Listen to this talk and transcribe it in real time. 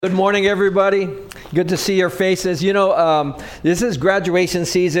Good morning, everybody. Good to see your faces. This is graduation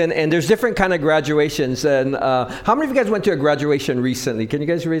season, and there's different kind of graduations. And how many of you guys went to a graduation recently? Can you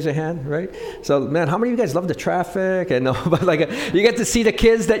guys raise your hand? Right. So, man, how many of you guys love the traffic? And but you get to see the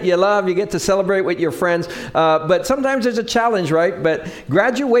kids that you love. You get to celebrate with your friends. But sometimes there's a challenge, right? But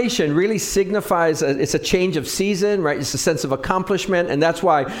graduation really signifies it's a change of season, right? It's a sense of accomplishment, and that's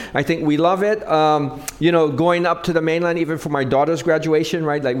why I think we love it. Going up to the mainland, even for my daughter's graduation,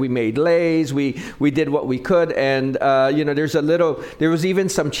 right? We made lays, we did what we could, and there was even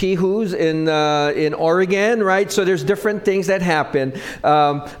some chihus in Oregon, right? So there's different things that happen,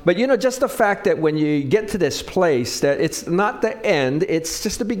 but just the fact that when you get to this place, that it's not the end, it's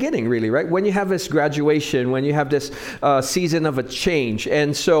just the beginning, really, right? When you have this graduation, when you have this season of a change,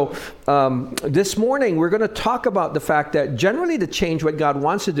 and so this morning we're going to talk about the fact that generally the change, what God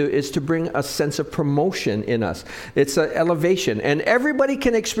wants to do, is to bring a sense of promotion in us. It's an elevation, and everybody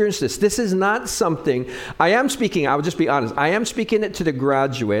can experience this. This is not something, I'll just be honest, I am speaking it to the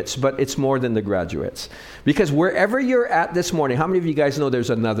graduates, but it's more than the graduates. Because wherever you're at this morning, how many of you guys know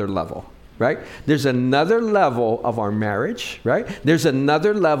there's another level? Right? There's another level of our marriage, right? There's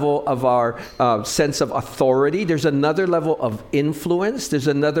another level of our sense of authority. There's another level of influence. There's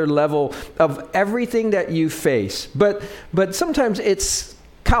another level of everything that you face. But sometimes it's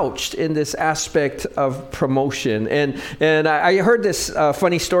couched in this aspect of promotion. And I heard this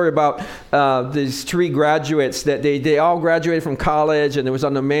funny story about these three graduates that they all graduated from college, and it was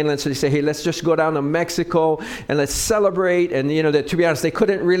on the mainland. So they say, hey, let's just go down to Mexico and let's celebrate. And to be honest, they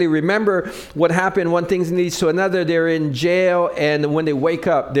couldn't really remember what happened. One thing leads to another. They're in jail, and when they wake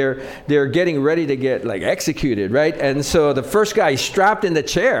up, they're getting ready to get executed, right? And so the first guy is strapped in the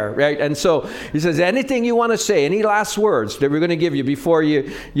chair, right? And so he says, anything you want to say, any last words that we're going to give you before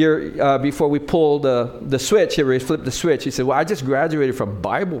before we pull the switch, we flip the switch. He said, well, I just graduated from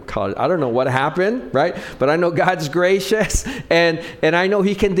Bible college. I don't know what happened, right? But I know God's gracious, and I know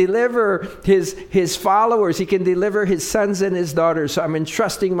He can deliver His followers. He can deliver His sons and His daughters. So I'm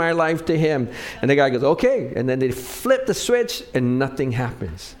entrusting my life to Him. And the guy goes, okay. And then they flip the switch, and nothing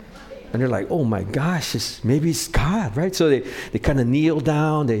happens. And they're like, oh my gosh, maybe it's God, right? So they kind of kneel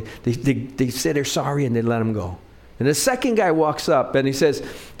down. They say they're sorry, and they let him go. And the second guy walks up, and he says,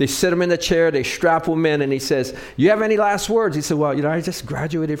 they sit him in the chair, they strap him in, and he says, you have any last words? He said, well, I just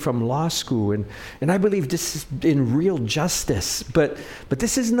graduated from law school, and I believe this is in real justice, but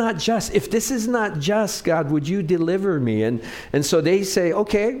this is not just. If this is not just, God, would you deliver me? And so they say,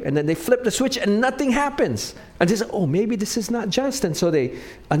 okay, and then they flip the switch, and nothing happens. And they say, oh, maybe this is not just. And so they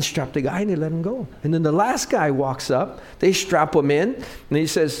unstrap the guy, and they let him go. And then the last guy walks up, they strap him in, and he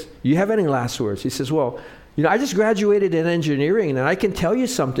says, you have any last words? He says, well, I just graduated in engineering, and I can tell you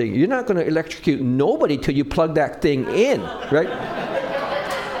something. You're not going to electrocute nobody till you plug that thing in, right?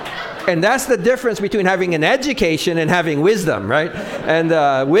 And that's the difference between having an education and having wisdom, right?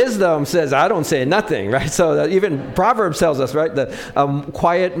 And wisdom says, I don't say nothing, right? So even Proverbs tells us, right? The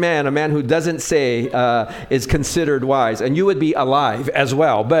quiet man, a man who doesn't say, is considered wise. And you would be alive as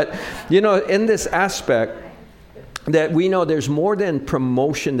well. But, in this aspect, that we know there's more than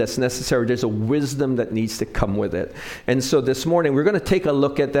promotion that's necessary. There's a wisdom that needs to come with it. And so this morning, we're going to take a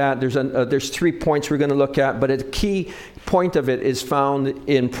look at that. There's 3 points we're going to look at, but a key point of it is found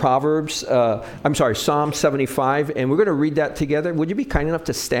in Psalm 75, and we're going to read that together. Would you be kind enough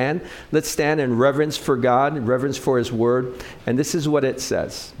to stand? Let's stand in reverence for God, reverence for His Word. And this is what it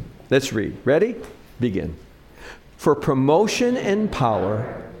says. Let's read. Ready? Begin. For promotion and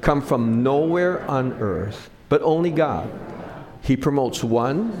power come from nowhere on earth, but only God. He promotes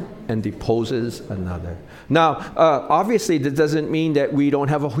one and deposes another. Now, obviously, that doesn't mean that we don't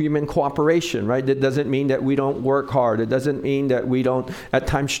have a human cooperation, right? That doesn't mean that we don't work hard. It doesn't mean that we don't, at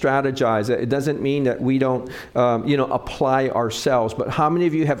times, strategize. It doesn't mean that we don't, apply ourselves. But how many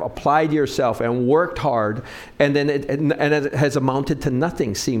of you have applied yourself and worked hard, and then it has amounted to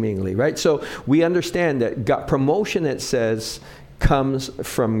nothing, seemingly, right? So we understand that God, promotion, it says, comes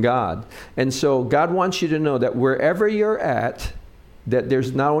from God. And so God wants you to know that wherever you're at, that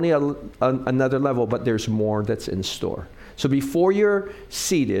there's not only another level, but there's more that's in store. So before you're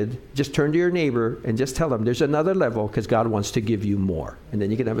seated, just turn to your neighbor and just tell them there's another level, because God wants to give you more. And then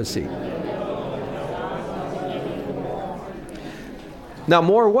you can have a seat. Now,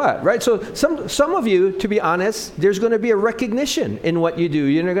 more what, right? So some of you, to be honest, there's going to be a recognition in what you do.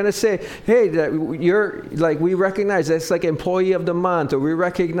 You're going to say, hey, you're like, we recognize that's like employee of the month, or we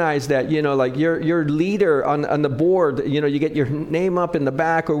recognize that, like you're leader on the board, you get your name up in the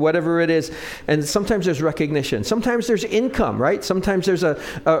back or whatever it is. And sometimes there's recognition. Sometimes there's income, right? Sometimes there's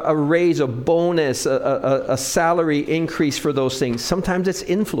a raise, a bonus, a salary increase for those things. Sometimes it's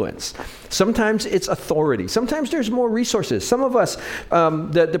influence. Sometimes it's authority. Sometimes there's more resources. Some of us,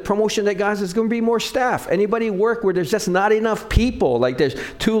 the promotion that God has is going to be more staff. Anybody work where there's just not enough people, like there's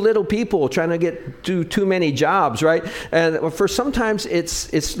too little people trying to do too many jobs, right? And for sometimes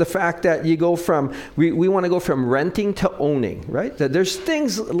it's the fact that you go from, we want to go from renting to owning, right? That there's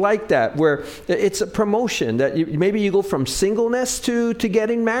things like that where it's a promotion that maybe you go from singleness to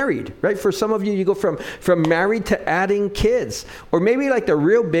getting married, right? For some of you, you go from married to adding kids. Or maybe like the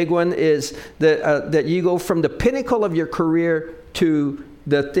real big one is that you go from the pinnacle of your career to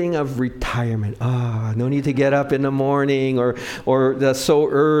the thing of retirement. No need to get up in the morning or so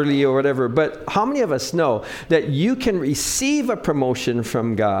early or whatever. But how many of us know that you can receive a promotion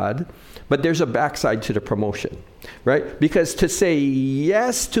from God, but there's a backside to the promotion, right? Because to say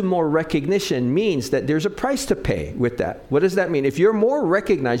yes to more recognition means that there's a price to pay with that. What does that mean? If you're more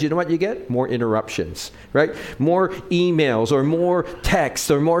recognized, you know what you get? More interruptions, right? More emails or more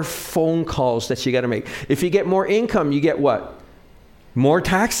texts or more phone calls that you got to make. If you get more income, you get what? More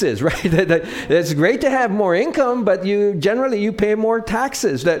taxes, right? It's great to have more income, but you pay more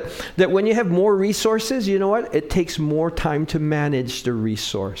taxes. That when you have more resources, you know what? It takes more time to manage the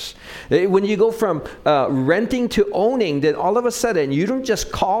resource. When you go from renting to owning, then all of a sudden you don't just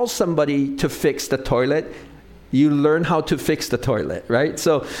call somebody to fix the toilet. You learn how to fix the toilet, right?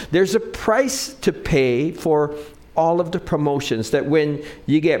 So there's a price to pay for all of the promotions. That when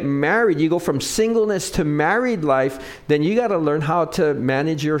you get married, you go from singleness to married life, then you got to learn how to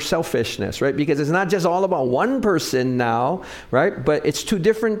manage your selfishness, right? Because it's not just all about one person now, right? But it's two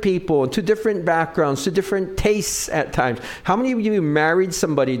different people, two different backgrounds, two different tastes at times. How many of you married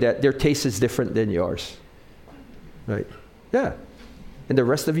somebody that their taste is different than yours? Right? Yeah. And the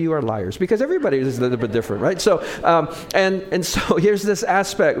rest of you are liars, because everybody is a little bit different, right? So, and so here's this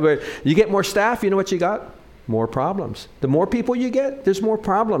aspect where you get more staff, you know what you got? More problems. The more people you get, there's more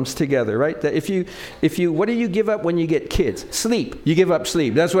problems together, right? That if you, what do you give up when you get kids? Sleep. You give up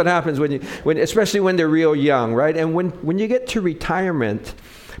sleep. That's what happens especially when they're real young, right? And when you get to retirement,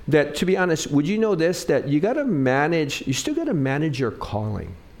 that, to be honest, would you know this, that you still got to manage your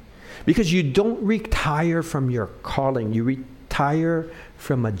calling, because you don't retire from your calling. You retire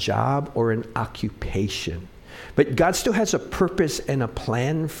from a job or an occupation. But God still has a purpose and a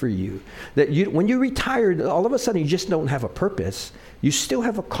plan for you. That when you retire, all of a sudden you just don't have a purpose. You still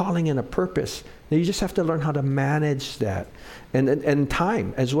have a calling and a purpose. Now you just have to learn how to manage that. And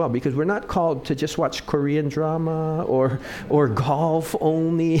time as well, because we're not called to just watch Korean drama or golf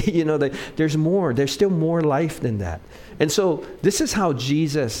only. There's more. There's still more life than that. And so this is how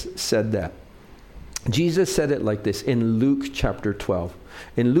Jesus said that. Jesus said it like this in Luke chapter 12.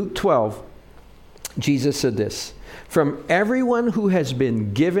 In Luke 12, Jesus said this: from everyone who has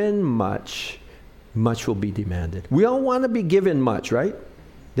been given much, much will be demanded. We all want to be given much, right?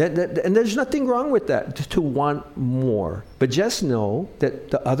 And there's nothing wrong with that, to want more. But just know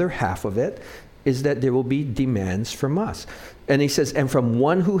that the other half of it is that there will be demands from us. And he says, and from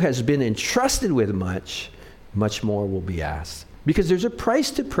one who has been entrusted with much, much more will be asked. Because there's a price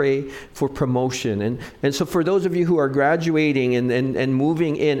to pay for promotion. And so for those of you who are graduating and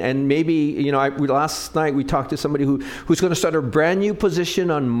moving in, and maybe, last night we talked to somebody who's going to start a brand new position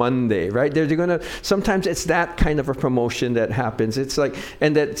on Monday, right? They're going to, sometimes it's that kind of a promotion that happens. It's like,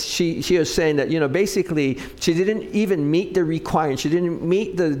 and that she was saying that, basically she didn't even meet the requirements. She didn't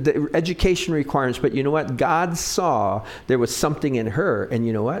meet the education requirements, but you know what? God saw there was something in her, and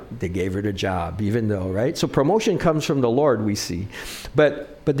you know what? They gave her the job, even though, right? So promotion comes from the Lord, we see.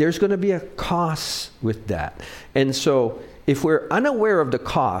 But there's going to be a cost with that. And so if we're unaware of the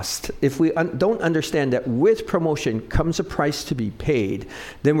cost, if we don't understand that with promotion comes a price to be paid,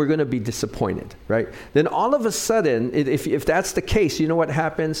 then we're going to be disappointed, right? Then all of a sudden, if that's the case, you know what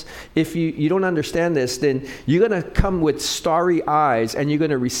happens? If you don't understand this, then you're going to come with starry eyes and you're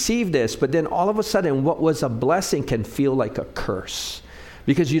going to receive this, but then all of a sudden what was a blessing can feel like a curse.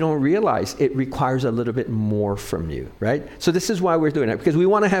 Because you don't realize it requires a little bit more from you, right? So this is why we're doing it, because we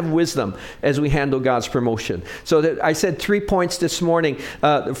want to have wisdom as we handle God's promotion. So I said 3 points this morning.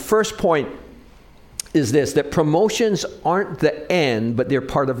 The first point is this, that promotions aren't the end, but they're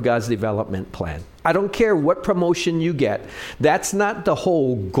part of God's development plan. I don't care what promotion you get. That's not the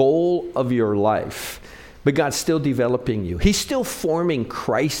whole goal of your life. But God's still developing you. He's still forming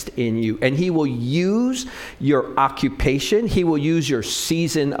Christ in you. And He will use your occupation. He will use your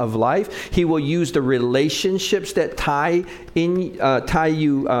season of life. He will use the relationships that tie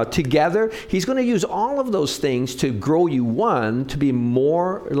you together. He's going to use all of those things to grow you, one, to be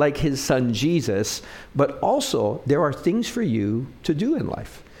more like His Son Jesus. But also, there are things for you to do in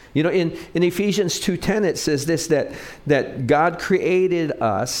life. You know, in Ephesians 2:10, it says this, that God created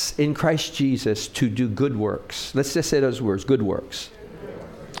us in Christ Jesus to do good works. Let's just say those words, good works.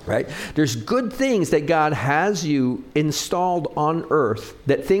 Right? There's good things that God has you installed on earth,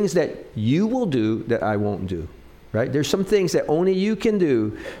 that things that you will do that I won't do. Right? There's some things that only you can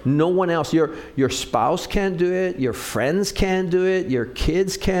do. No one else. Your spouse can't do it. Your friends can't do it. Your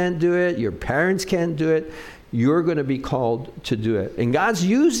kids can't do it. Your parents can't do it. You're going to be called to do it. And God's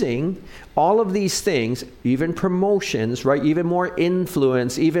using all of these things, even promotions, right? Even more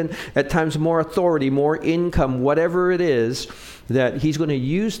influence, even at times more authority, more income, whatever it is, that He's going to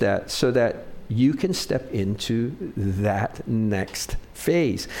use that so that you can step into that next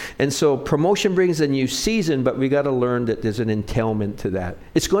phase. And so promotion brings a new season, but we got to learn that there's an entailment to that.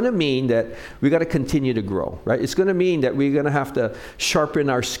 It's going to mean that we got to continue to grow, right? It's going to mean that we're going to have to sharpen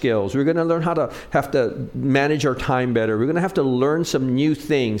our skills. We're going to learn how to have to manage our time better. We're going to have to learn some new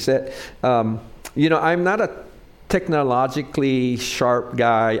things that, I'm not a technologically sharp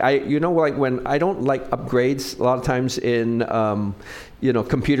guy. Like when I don't like upgrades a lot of times in,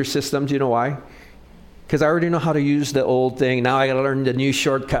 computer systems. You know why? Because I already know how to use the old thing. Now I got to learn the new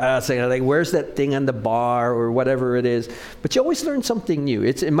shortcuts. I got to like, where's that thing on the bar or whatever it is. But you always learn something new.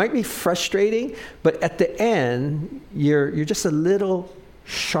 It might be frustrating, but at the end, you're just a little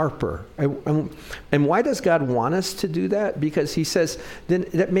sharper. And why does God want us to do that? Because He says then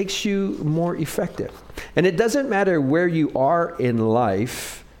that makes you more effective. And it doesn't matter where you are in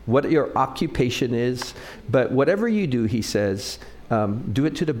life, what your occupation is, but whatever you do, He says, do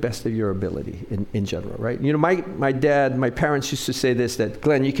it to the best of your ability in general, right? You know, my parents used to say this, that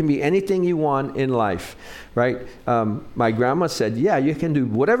Glenn, you can be anything you want in life, right? My grandma said, yeah, you can do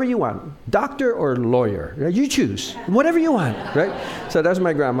whatever you want, doctor or lawyer, right? You choose, whatever you want, right? So that's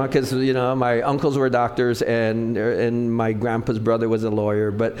my grandma, because, my uncles were doctors and my grandpa's brother was a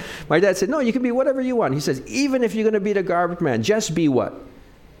lawyer. But my dad said, no, you can be whatever you want. He says, even if you're going to be the garbage man, just be what?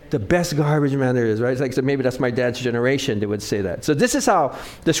 The best garbage man there is, right? It's like, so maybe that's my dad's generation, they would say that. So this is how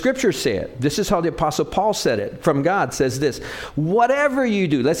the scriptures say it. This is how the Apostle Paul said it. From God says this, whatever you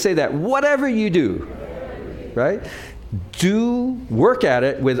do, let's say that, whatever you do, right? Do work at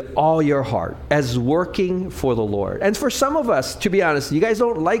it with all your heart as working for the Lord. And for some of us, to be honest, you guys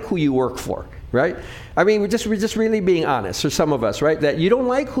don't like who you work for, right? I mean, we're just really being honest for some of us, right? That you don't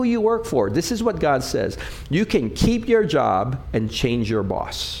like who you work for. This is what God says. You can keep your job and change your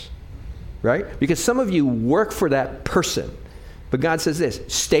boss, right? Because some of you work for that person. But God says this,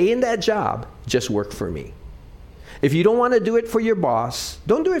 stay in that job, just work for me. If you don't want to do it for your boss,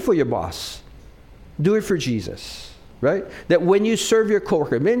 don't do it for your boss. Do it for Jesus. Right? That when you serve your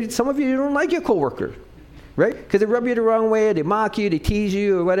coworker, maybe some of you don't like your coworker, right? Because they rub you the wrong way, they mock you, they tease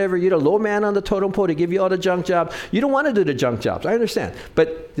you, or whatever. You're the low man on the totem pole, they give you all the junk jobs. You don't want to do the junk jobs, I understand.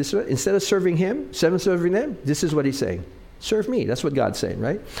 But this, instead of serving him, serving them, this is what He's saying. Serve me. That's what God's saying,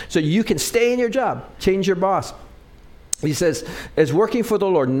 right? So you can stay in your job, change your boss. He says, as working for the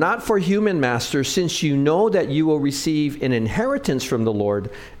Lord, not for human masters, since you know that you will receive an inheritance from the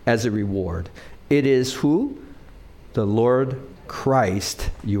Lord as a reward. It is who? The Lord Christ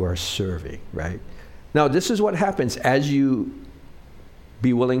you are serving, right? Now, this is what happens as you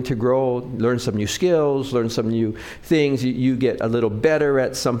be willing to grow, learn some new skills, learn some new things. You get a little better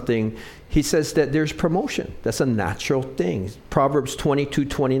at something. He says that there's promotion. That's a natural thing. Proverbs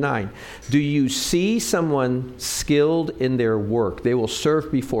 22:29. Do you see someone skilled in their work? They will serve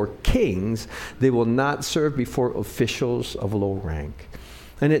before kings. They will not serve before officials of low rank.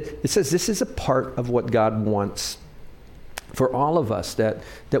 And it says this is a part of what God wants for all of us, that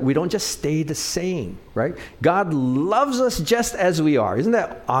we don't just stay the same, right? God loves us just as we are. Isn't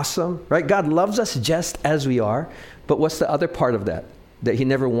that awesome, right? God loves us just as we are. But what's the other part of that? That He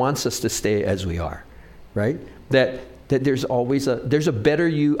never wants us to stay as we are, right? That there's always there's a better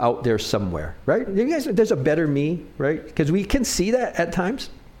you out there somewhere, right? You guys, there's a better me, right? Because we can see that at times.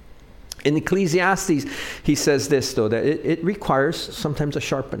 In Ecclesiastes, he says this, though, that it requires sometimes a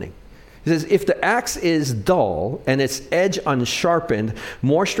sharpening. He says, if the axe is dull and its edge unsharpened,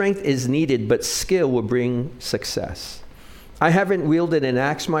 more strength is needed, but skill will bring success. I haven't wielded an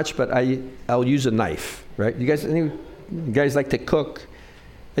axe much, but I'll use a knife, right? You guys like to cook?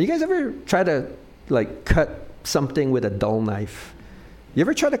 You guys ever try to like cut something with a dull knife? You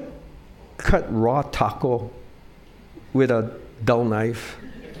ever try to cut raw taco with a dull knife?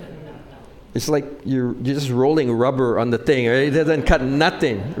 It's like you're just rolling rubber on the thing, right? It doesn't cut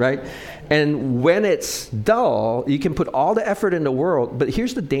nothing, right? And when it's dull, you can put all the effort in the world, but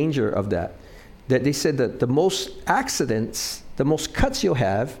here's the danger of that they said that the most accidents, the most cuts you'll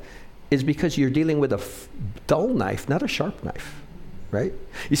have is because you're dealing with a dull knife, not a sharp knife, right?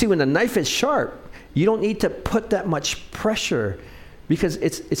 You see, when the knife is sharp, you don't need to put that much pressure because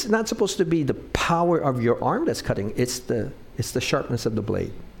it's not supposed to be the power of your arm that's cutting, it's the sharpness of the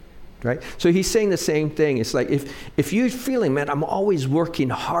blade. Right? So he's saying the same thing. It's like if you're feeling, man, I'm always working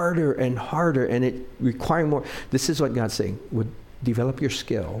harder and harder and it requiring more, this is what God's saying. Would develop your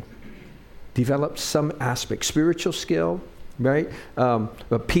skill, develop some aspect, spiritual skill, right?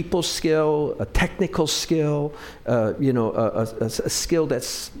 A people skill, a technical skill, a skill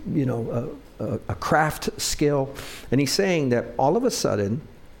that's, a craft skill. And he's saying that all of a sudden,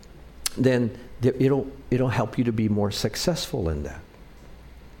 then it'll help you to be more successful in that.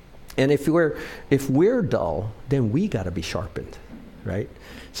 And if we're dull, then we got to be sharpened, right?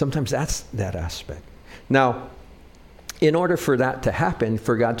 Sometimes that's that aspect. Now, in order for that to happen,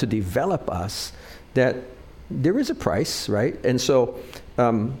 for God to develop us, that there is a price, right? And so,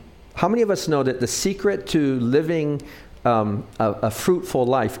 how many of us know that the secret to living a fruitful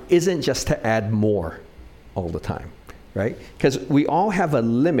life isn't just to add more all the time? Right? Because we all have a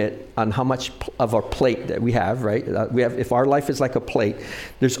limit on how much of our plate that we have, right? If our life is like a plate,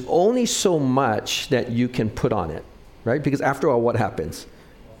 there's only so much that you can put on it, right? Because after all, what happens?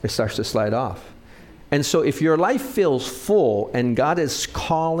 It starts to slide off. And so if your life feels full and God is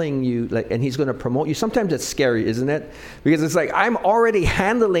calling you, and he's going to promote you, sometimes it's scary, isn't it? Because it's like, I'm already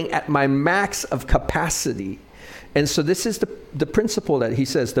handling at my max of capacity. And so this is the principle that he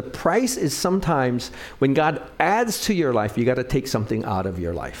says, the price is sometimes when God adds to your life, you got to take something out of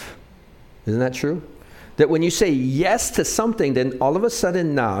your life. Isn't that true? That when you say yes to something, then all of a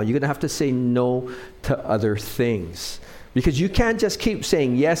sudden now you're going to have to say no to other things. Because you can't just keep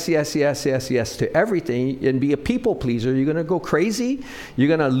saying yes, yes, yes, yes, yes to everything and be a people pleaser. You're going to go crazy. You're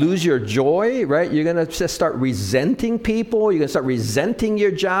going to lose your joy, right? You're going to just start resenting people. You're going to start resenting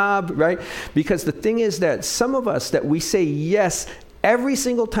your job, right? Because the thing is that some of us, that we say yes every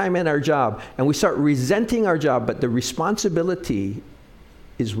single time in our job, and we start resenting our job, but the responsibility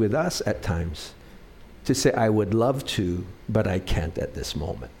is with us at times to say, I would love to, but I can't at this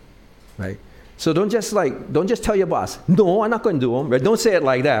moment, right? So don't just tell your boss, no, I'm not going to do them, right? Don't say it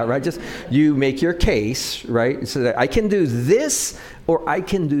like that, right? Just you make your case, right? So that I can do this or I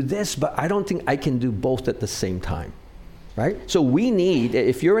can do this, but I don't think I can do both at the same time, right? So we need,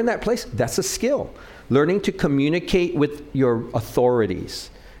 if you're in that place, that's a skill. Learning to communicate with your authorities,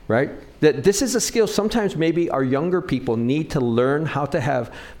 right? That this is a skill sometimes maybe our younger people need to learn how to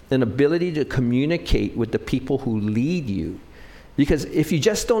have an ability to communicate with the people who lead you. Because if you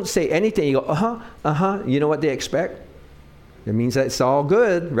just don't say anything, you go, you know what they expect? It means that it's all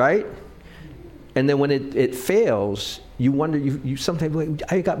good, right? And then when it fails, you wonder, you sometimes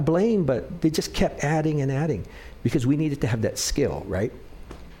like, I got blamed, but they just kept adding and adding because we needed to have that skill, right?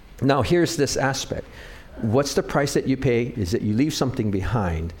 Now, here's this aspect. What's the price that you pay is that you leave something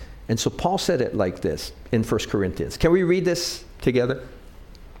behind. And so Paul said it like this in 1 Corinthians. Can we read this together?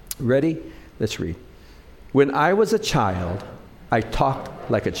 Ready? Let's read. When I was a child, I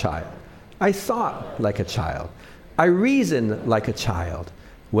talked like a child. I thought like a child. I reasoned like a child.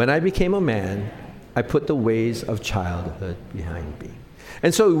 When I became a man, I put the ways of childhood behind me.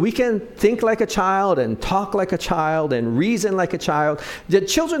 And so we can think like a child and talk like a child and reason like a child. The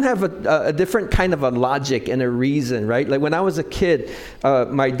children have a different kind of a logic and a reason, right? Like when I was a kid,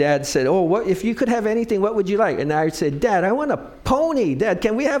 my dad said, what if you could have anything, what would you like? And I said, Dad, I want a pony. Dad,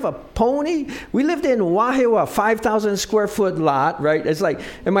 can we have a pony? We lived in Wahiwa, 5,000 square foot lot, right? It's like,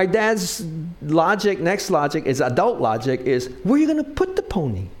 and my dad's next logic is adult logic is, where are you going to put the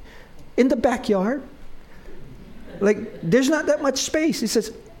pony? In the backyard? Like, there's not that much space. He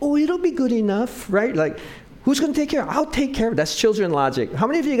says, it'll be good enough, right? Like, who's going to take care of it? I'll take care of it. That's children logic. How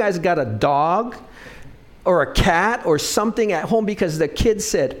many of you guys got a dog or a cat or something at home because the kid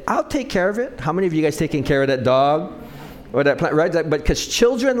said, I'll take care of it? How many of you guys taking care of that dog or that plant, right? But because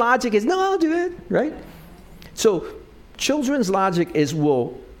children logic is, no, I'll do it, right? So children's logic is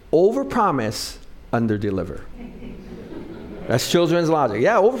we'll overpromise, underdeliver. That's children's logic.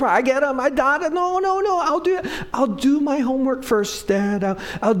 Yeah, I get them. I got it. No, I'll do it. I'll do my homework first, Dad.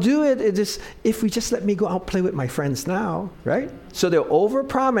 I'll do it. If we just let me go out play with my friends now, right? So they'll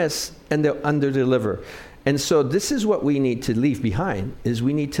overpromise and they'll underdeliver. And so this is what we need to leave behind,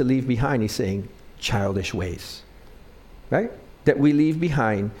 he's saying, childish ways, right? That we leave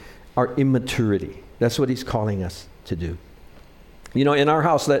behind our immaturity. That's what he's calling us to do. You know, in our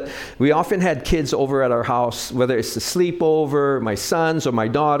house, that we often had kids over at our house, whether it's the sleepover, my sons or my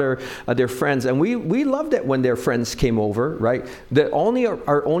daughter, their friends, and we loved it when their friends came over, right?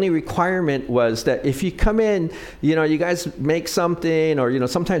 Our only requirement was that if you come in, you know, you guys make something, or, you know,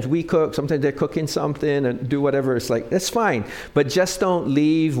 sometimes we cook, sometimes they're cooking something and do whatever. It's like, that's fine, but just don't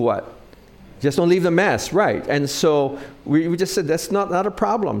leave what? Just don't leave the mess, right? And so we just said, that's not a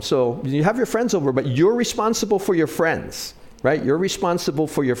problem. So you have your friends over, but you're responsible for your friends. Right? You're responsible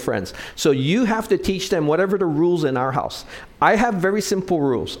for your friends. So you have to teach them whatever the rules in our house. I have very simple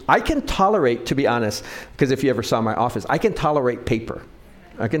rules. I can tolerate, to be honest, because if you ever saw my office, I can tolerate paper.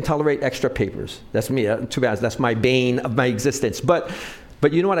 I can tolerate extra papers. That's me. To be honest, that's my bane of my existence. But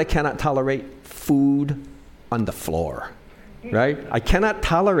you know what I cannot tolerate? Food on the floor. Right? I cannot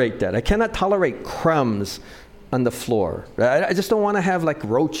tolerate that. I cannot tolerate crumbs on the floor. I just don't want to have like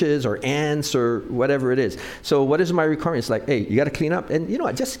roaches or ants or whatever it is. So what is my requirement? It's like, hey, you got to clean up. And you know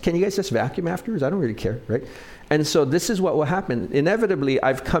what, can you guys just vacuum afterwards? I don't really care, right? And so this is what will happen. Inevitably,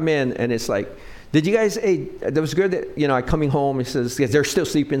 I've come in and it's like, did you guys, hey, that was good that, you know, I coming home, he says, they're still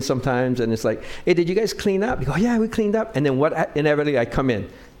sleeping sometimes. And it's like, hey, did you guys clean up? You go, yeah, we cleaned up. And then inevitably I come in,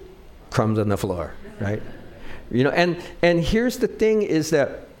 crumbs on the floor, right? You know, and here's the thing is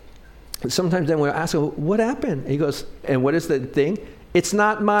that sometimes then we'll ask him, what happened? And he goes, and what is the thing? It's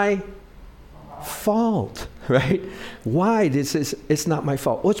not my fault, right? Why? It's not my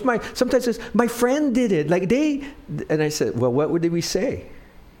fault. Well, sometimes it's my friend did it. Like and I said, well, what did we say?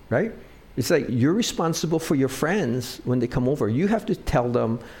 Right? It's like, you're responsible for your friends when they come over. You have to tell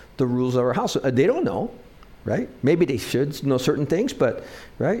them the rules of our house. They don't know, right? Maybe they should know certain things, but,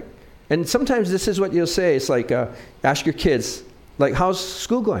 right? And sometimes this is what you'll say. It's like, ask your kids, like, how's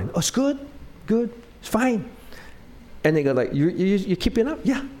school going? Oh, it's good, it's fine. And they go like, you keeping up?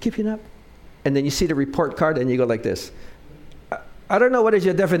 Yeah, keeping up. And then you see the report card and you go like this. I don't know what is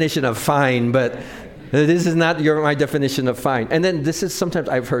your definition of fine, but this is not my definition of fine. And then this is, sometimes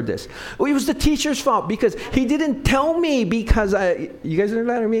I've heard this. Oh, it was the teacher's fault because he didn't tell me because you guys know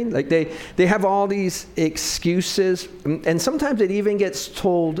what I mean? Like they have all these excuses, and sometimes it even gets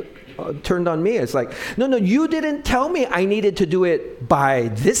turned on me. It's like, no, you didn't tell me I needed to do it by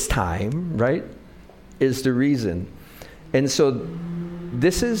this time, right? Is the reason. And so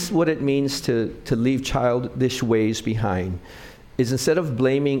this is what it means to leave childish ways behind, is instead of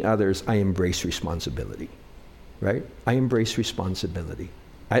blaming others, I embrace responsibility, right? I embrace responsibility.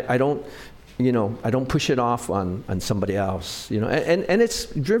 I don't push it off on somebody else, you know, and it's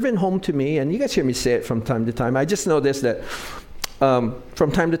driven home to me, and you guys hear me say it from time to time. I just know this, that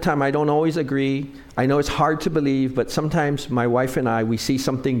from time to time, I don't always agree. I know it's hard to believe, but sometimes my wife and we see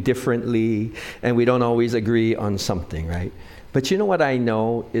something differently, and we don't always agree on something, right? But you know what I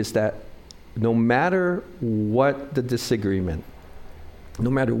know is that no matter what the disagreement, no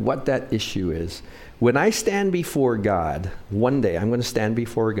matter what that issue is, when I stand before God, one day I'm going to stand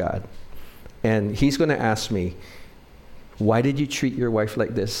before God, and He's going to ask me, why did you treat your wife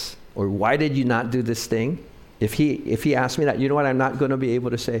like this? Or why did you not do this thing? If he asks me that, you know what? I'm not going to be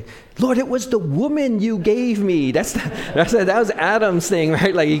able to say, Lord, it was the woman you gave me. That was Adam's thing,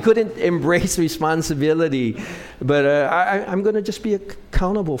 right? Like he couldn't embrace responsibility. But I'm going to just be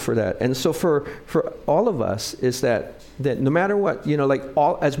accountable for that. And so for all of us is that no matter what, you know, like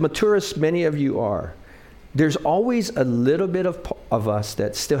as mature as many of you are, there's always a little bit of us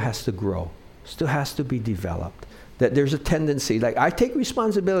that still has to grow, still has to be developed. That there's a tendency, like I take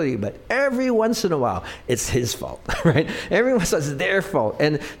responsibility, but every once in a while, it's his fault, right? Every once in a while, it's their fault.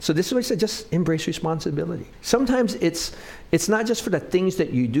 And so this is what I said, just embrace responsibility. Sometimes it's not just for the things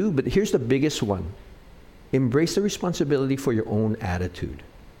that you do, but here's the biggest one. Embrace the responsibility for your own attitude,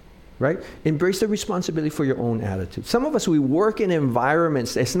 right? Embrace the responsibility for your own attitude. Some of us, we work in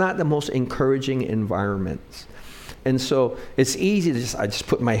environments, it's not the most encouraging environments. And so it's easy to I just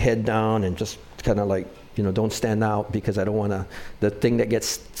put my head down and just kind of like, you know, don't stand out because I don't want the thing that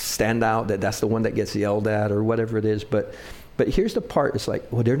gets stand out, that's the one that gets yelled at or whatever it is. But here's the part, it's like,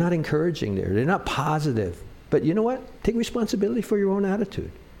 well, they're not encouraging there. They're not positive. But you know what? Take responsibility for your own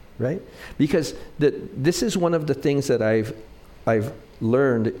attitude, right? Because this is one of the things that I've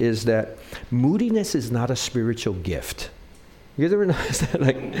learned is that moodiness is not a spiritual gift. You ever notice that?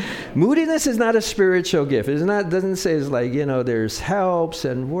 Like, moodiness is not a spiritual gift. It's not. Doesn't say it's like, you know, there's helps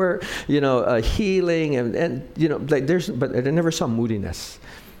and work, you know, healing and you know, like but I never saw moodiness.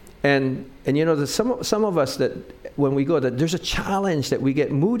 And you know, some of us that when we go, that there's a challenge that we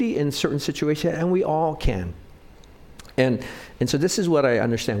get moody in certain situations, and we all can. And so this is what I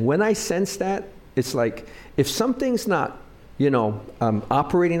understand. When I sense that, it's like if something's not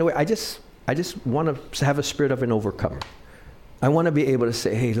operating the way. I just want to have a spirit of an overcomer. I want to be able to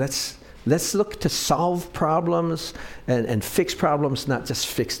say, hey, let's look to solve problems and fix problems, not just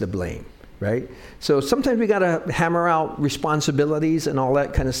fix the blame, right? So sometimes we got to hammer out responsibilities and all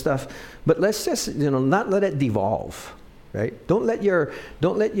that kind of stuff, but let's just, not let it devolve, right? Don't let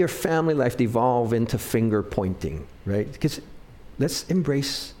your family life devolve into finger pointing, right? Because let's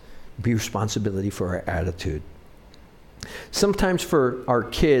embrace the responsibility for our attitude. Sometimes for our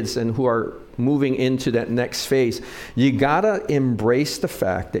kids and who are moving into that next phase, you gotta embrace the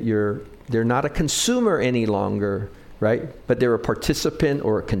fact that they're not a consumer any longer, right? But they're a participant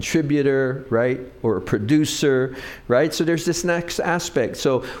or a contributor, right? Or a producer, right? So there's this next aspect.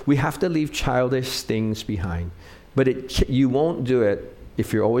 So we have to leave childish things behind. But you won't do it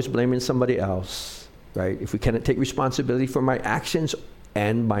if you're always blaming somebody else, right? If we cannot take responsibility for my actions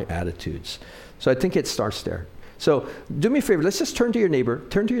and my attitudes. So I think it starts there. So do me a favor, let's just turn to your neighbor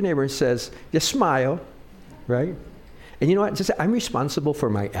and just smile, right? And you know what, just say, I'm responsible for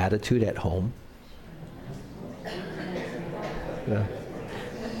my attitude at home.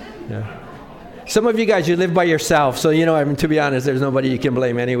 Yeah. Some of you guys, you live by yourself, so to be honest, there's nobody you can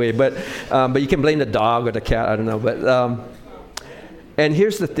blame anyway, but you can blame the dog or the cat, I don't know, but and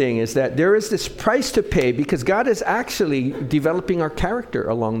here's the thing, is that there is this price to pay because God is actually developing our character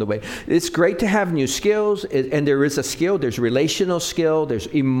along the way. It's great to have new skills, and there is a skill. There's relational skill. There's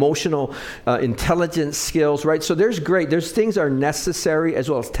emotional intelligence skills, right? So there's things are necessary as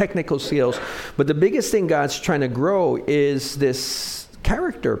well as technical skills. But the biggest thing God's trying to grow is this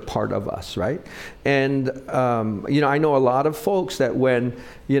character part of us, right? And I know a lot of folks that when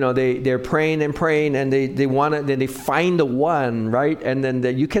they're praying and they want to, then they find the one, right? And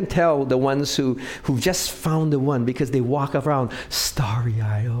then you can tell the ones who just found the one because they walk around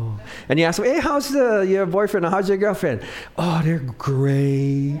starry-eyed. Oh. And you ask them, hey, how's your boyfriend or how's your girlfriend? Oh, they're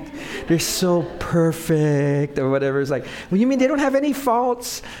great. They're so perfect or whatever. It's like, well, you mean they don't have any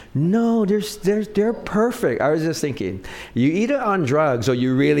faults? No, they're perfect. I was just thinking, you either on drugs or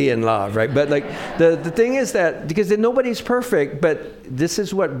you're really in love, right? But like the thing is that because nobody's perfect, but this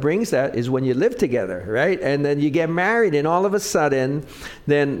is what brings that is when you live together, right? And then you get married, and all of a sudden,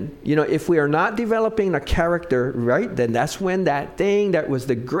 then if we are not developing a character, right, then that's when that thing that was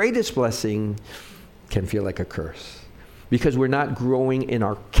the greatest blessing can feel like a curse, because we're not growing in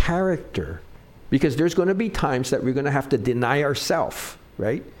our character. Because there's going to be times that we're going to have to deny ourselves,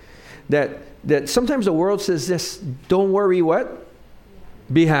 right? That sometimes the world says this: don't worry, what?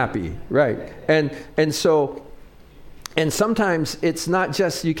 Be happy, right? And so, and sometimes it's not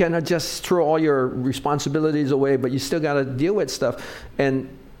just, you cannot just throw all your responsibilities away, but you still got to deal with stuff. And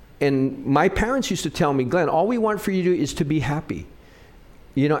my parents used to tell me, Glenn, all we want for you to do is to be happy.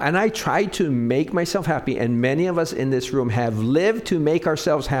 And I tried to make myself happy, and many of us in this room have lived to make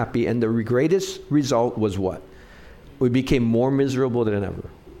ourselves happy, and the greatest result was what? We became more miserable than ever.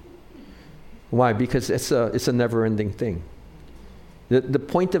 Why? Because it's a never-ending thing. The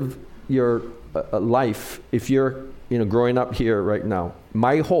point of your life, if you're growing up here right now,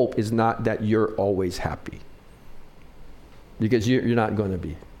 my hope is not that you're always happy, because you're not going to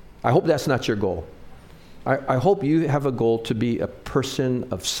be. I hope that's not your goal. I hope you have a goal to be a person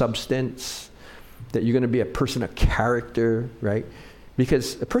of substance, that you're going to be a person of character, right?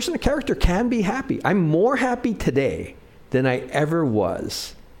 Because a person of character can be happy. I'm more happy today than I ever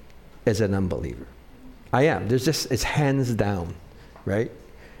was as an unbeliever. I am. It's hands down, right?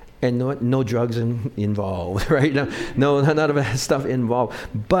 And no drugs involved, right? No, none of that stuff involved.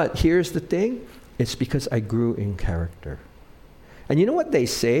 But here's the thing. It's because I grew in character. And you know what they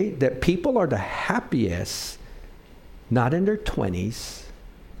say? That people are the happiest not in their 20s,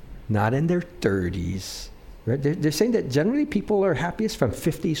 not in their 30s. Right? They're saying that generally people are happiest from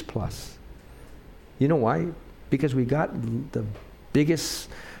 50s plus. You know why? Because we got the biggest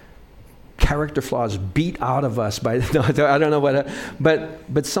character flaws beat out of us by, I don't know what,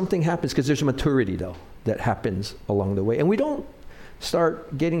 but something happens because there's maturity, though, that happens along the way. And we don't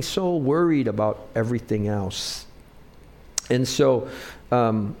start getting so worried about everything else. And so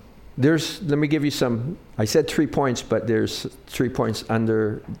let me give you some, I said 3 points, but there's 3 points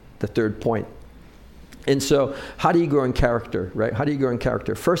under the third point. And so how do you grow in character, right? How do you grow in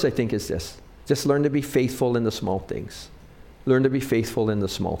character? First, I think, is this. Just learn to be faithful in the small things. Learn to be faithful in the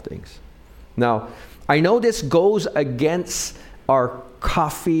small things. Now, I know this goes against our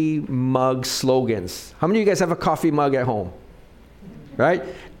coffee mug slogans. How many of you guys have a coffee mug at home? Right?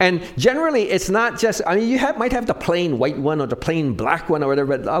 And generally, it's not just, you might have the plain white one or the plain black one or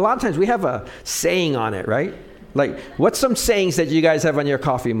whatever, but a lot of times we have a saying on it, right? Like, what's some sayings that you guys have on your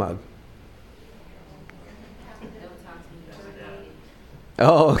coffee mug?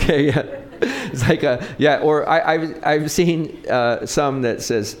 Oh, okay, yeah. It's like or I've seen some that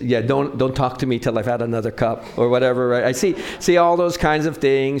says, don't talk to me till I've had another cup or whatever, right? I see all those kinds of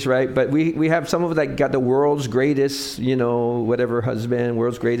things, right? But we have some of that got the world's greatest, whatever husband,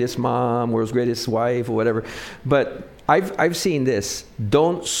 world's greatest mom, world's greatest wife, or whatever. But I've seen this.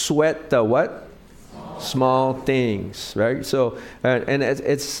 Don't sweat the what? Small things, right? So, and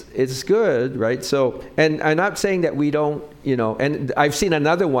it's good, right? So, and I'm not saying that we don't, and I've seen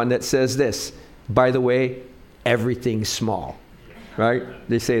another one that says this, by the way, everything's small, right?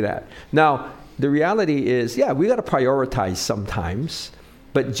 They say that. Now, the reality is, we got to prioritize sometimes,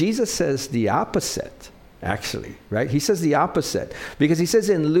 but Jesus says the opposite, actually, right? He says the opposite, because he says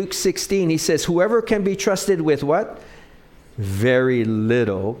in Luke 16, he says, whoever can be trusted with what? Very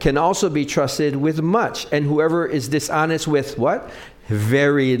little can also be trusted with much. And whoever is dishonest with what?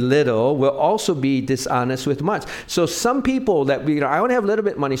 Very little will also be dishonest with much. So some people that I only have a little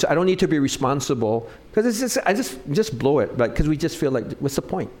bit of money, so I don't need to be responsible, because I just blow it, like, because we just feel like, what's the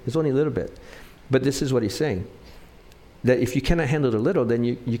point? It's only a little bit. But this is what he's saying, that if you cannot handle the little, then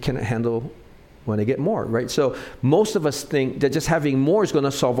you cannot handle when I get more, right? So most of us think that just having more is going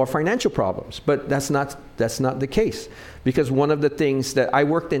to solve our financial problems, but that's not the case. Because one of the things that I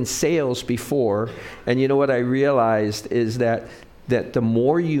worked in sales before, and you know what I realized is that the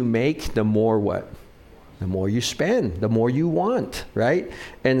more you make, the more what? The more you spend, the more you want, right?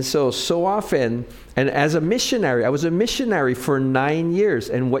 And so often, and as a missionary, I was a missionary for 9 years.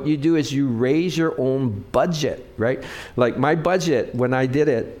 And what you do is you raise your own budget, right? Like my budget when I did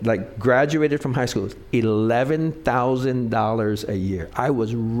it, like graduated from high school, was $11,000 a year. I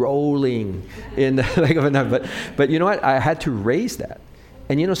was rolling in but you know what? I had to raise that.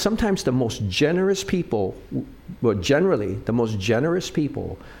 And sometimes the most generous people, well, generally the most generous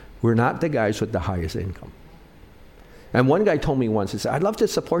people, we're not the guys with the highest income. And one guy told me once, he said, I'd love to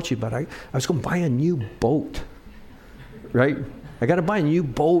support you, but I was going to buy a new boat, right? I got to buy a new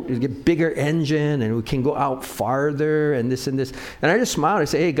boat and get bigger engine, and we can go out farther and this and this. And I just smiled. I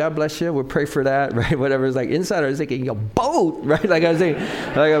said, hey, God bless you. We'll pray for that, right? Whatever. It's like inside I was thinking, a boat, right? Like I was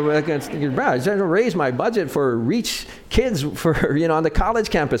thinking, bro, I was trying to raise my budget for reach kids for, on the college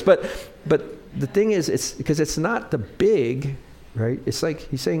campus. But the thing is, it's because it's not the big, right? It's like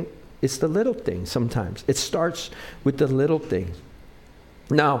he's saying it's the little things sometimes. It starts with the little things.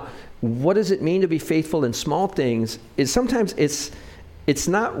 Now, what does it mean to be faithful in small things? Is sometimes it's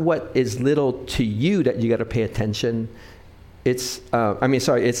not what is little to you that you got to pay attention. It's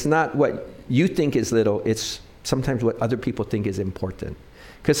not what you think is little. It's sometimes what other people think is important.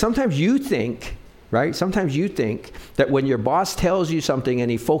 Because sometimes you think, right? Sometimes you think that when your boss tells you something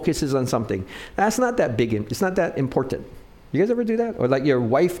and he focuses on something, that's not that big. It's not that important. You guys ever do that? Or like your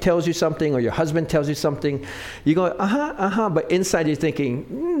wife tells you something or your husband tells you something. You go, but inside you're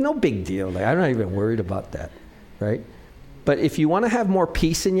thinking, no big deal. Like, I'm not even worried about that, right? But if you want to have more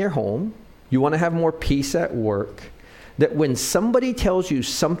peace in your home, you want to have more peace at work, that when somebody tells you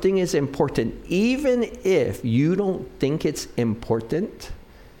something is important, even if you don't think it's important,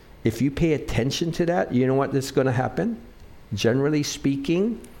 if you pay attention to that, you know what is going to happen? Generally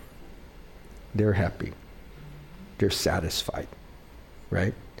speaking, they're happy. They're satisfied,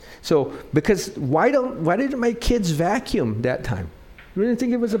 right? So, because why didn't my kids vacuum that time? I didn't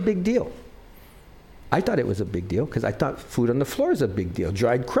think it was a big deal. I thought it was a big deal because I thought food on the floor is a big deal.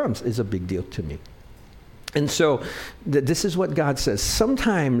 Dried crumbs is a big deal to me. And so, this is what God says.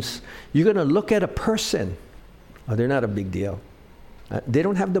 Sometimes you're going to look at a person. Oh, they're not a big deal. They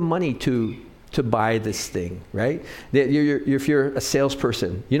don't have the money to buy this thing, right? If you're a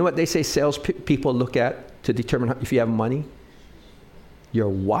salesperson, you know what they say salespeople look at to determine if you have money? Your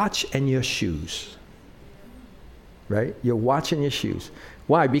watch and your shoes, right? Your watch and your shoes.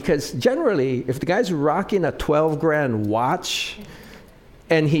 Why? Because generally, if the guy's rocking a $12,000 watch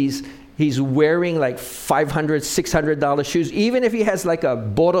and he's wearing like $500, $600 shoes, even if he has like a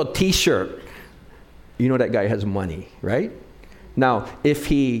Boro t-shirt, you know that guy has money, right? Now, if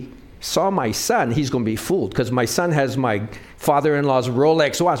he saw my son, he's going to be fooled because my son has my father-in-law's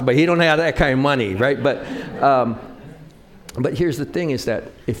Rolex watch, but he don't have that kind of money, right? But here's the thing is that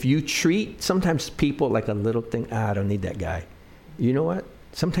if you treat sometimes people like a little thing, I don't need that guy. You know what?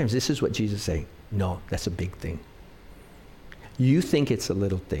 Sometimes this is what Jesus is saying. No, that's a big thing. You think it's a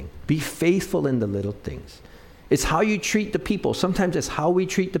little thing. Be faithful in the little things. It's how you treat the people. Sometimes it's how we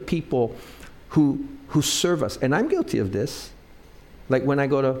treat the people who serve us. And I'm guilty of this. Like when I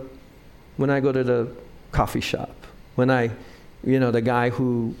go to the coffee shop, the guy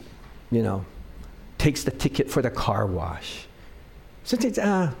who, takes the ticket for the car wash.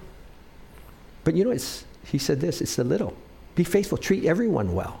 Sometimes, but he said this, it's the little. Be faithful. Treat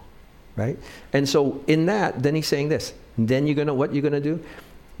everyone well, right? And so in that, then he's saying this. Then what you're going to do?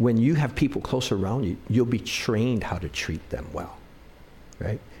 When you have people close around you, you'll be trained how to treat them well,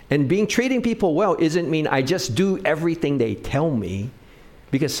 right? And treating people well isn't mean I just do everything they tell me,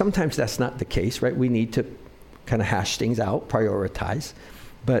 because sometimes that's not the case, right? We need to kind of hash things out, prioritize.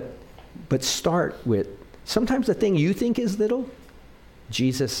 But start with, sometimes the thing you think is little,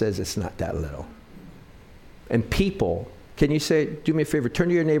 Jesus says it's not that little. And people, can you say, do me a favor, turn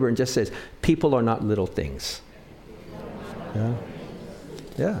to your neighbor and just say, people are not little things. Yeah.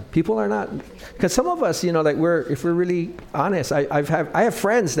 Yeah, people are not, because some of us, like if we're really honest, I have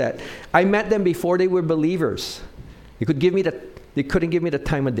friends that I met them before they were believers. They couldn't give me the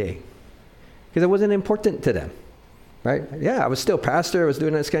time of day because it wasn't important to them, right? Yeah, I was still pastor, I was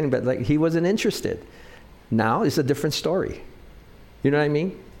doing this kind of, but he wasn't interested. Now it's a different story. You know what I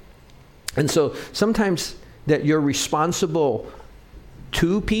mean? And so sometimes that you're responsible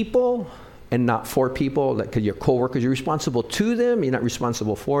to people and not for people, because your coworkers, you're responsible to them, you're not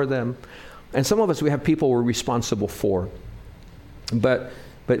responsible for them. And some of us, we have people we're responsible for. But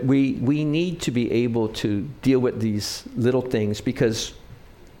we need to be able to deal with these little things because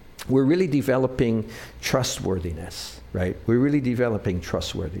we're really developing trustworthiness, right? We're really developing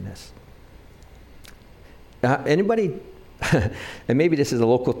trustworthiness. Anybody, and maybe this is a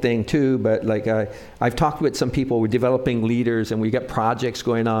local thing too, but I've talked with some people, we're developing leaders and we got projects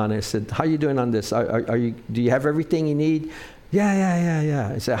going on. I said, how are you doing on this? Do you have everything you need?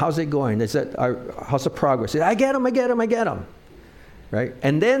 Yeah. I said, how's it going? I said, how's the progress? I said, I get them. Right?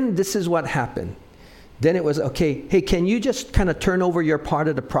 And then this is what happened. Then it was, okay, hey, can you just kind of turn over your part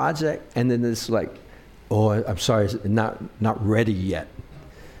of the project? And then it's oh, I'm sorry, not ready yet.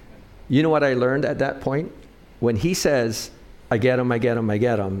 You know what I learned at that point? When he says, I get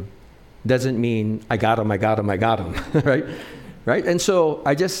them, doesn't mean I got them, right? Right? And so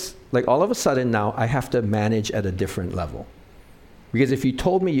I just, all of a sudden now, I have to manage at a different level. Because if you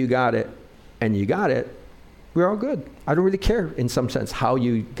told me you got it, and you got it, we're all good. I don't really care, in some sense, how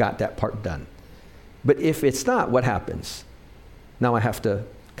you got that part done. But if it's not, what happens? Now I have to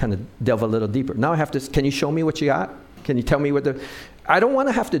kind of delve a little deeper. Now I have to, can you show me what you got? Can you tell me I don't want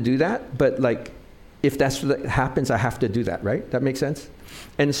to have to do that, but if that's what happens, I have to do that, right? That makes sense?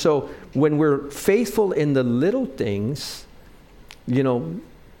 And so when we're faithful in the little things, then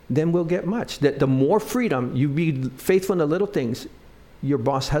we'll get much. That the more freedom, you be faithful in the little things, your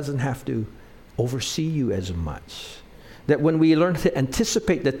boss doesn't have to oversee you as much. That when we learn to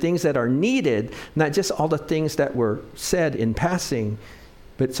anticipate the things that are needed, not just all the things that were said in passing,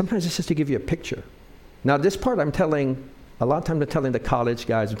 but sometimes it's just to give you a picture. Now this part a lot of times I'm telling the college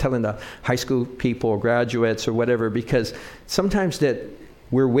guys, I'm telling the high school people or graduates or whatever, because sometimes that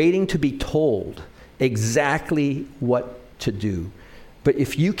we're waiting to be told exactly what to do. But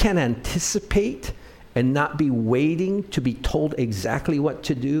if you can anticipate and not be waiting to be told exactly what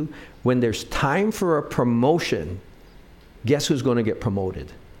to do, when there's time for a promotion, guess who's going to get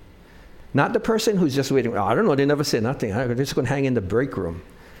promoted? Not the person who's just waiting, I don't know, they never say nothing, they're just going to hang in the break room.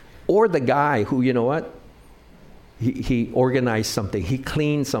 Or the guy who, you know what? He organized something, he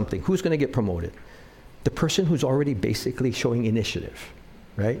cleaned something. Who's going to get promoted? The person who's already basically showing initiative,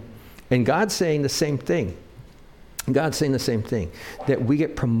 right? And God's saying the same thing. That we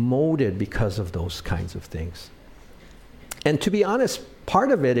get promoted because of those kinds of things. And to be honest,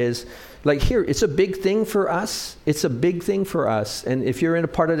 part of it is, here, it's a big thing for us. And if you're in a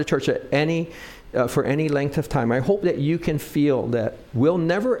part of the church for any length of time, I hope that you can feel that we'll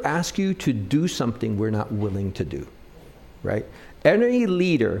never ask you to do something we're not willing to do, right? Any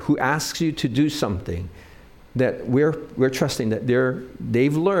leader who asks you to do something that we're trusting that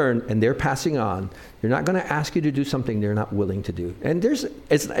they've learned and they're passing on, they're not going to ask you to do something they're not willing to do. And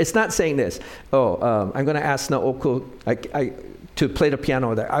it's not saying this, I'm going to ask Naoko to play the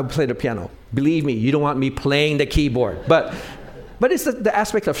piano. I'll play the piano. Believe me, you don't want me playing the keyboard. But it's the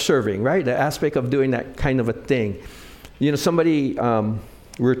aspect of serving, right? The aspect of doing that kind of a thing. Somebody, we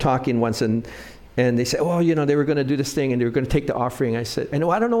were talking once and they said, they were going to do this thing and they were going to take the offering. I said, I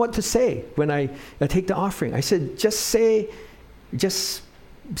don't know what to say when I take the offering. I said, just say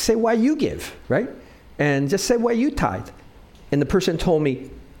why you give, right? And just say why you tithe. And the person told me,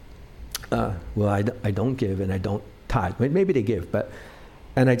 I don't give and I don't tithe. Maybe they give,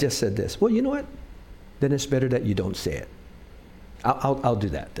 and I just said this, well, you know what? Then it's better that you don't say it. I'll do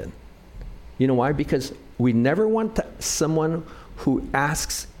that then. You know why? Because we never want someone who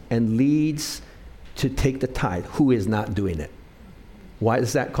asks and leads to take the tithe who is not doing it. Why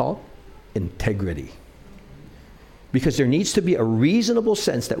is that called? Integrity. Because there needs to be a reasonable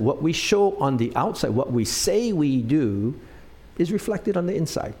sense that what we show on the outside, what we say we do, is reflected on the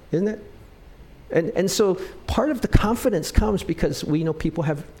inside, isn't it? And so part of the confidence comes because we know people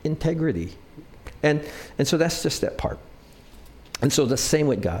have integrity. And so that's just that part. And so the same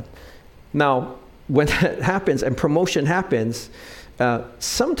with God. Now, when that happens and promotion happens,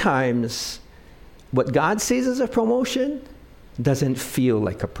 sometimes what God sees as a promotion doesn't feel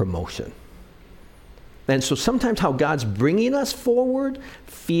like a promotion. And so sometimes how God's bringing us forward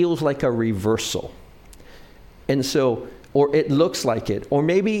feels like a reversal. And so, or it looks like it, or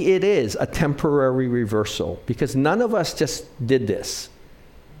maybe it is a temporary reversal, because none of us just did this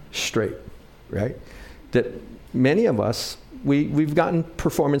straight, right? That many of us, we've gotten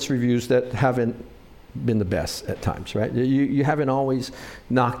performance reviews that haven't been the best at times, right? You haven't always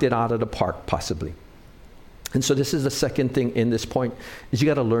knocked it out of the park, possibly. And so this is the second thing in this point, is you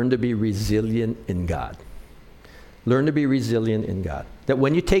got to learn to be resilient in God. Learn to be resilient in God. That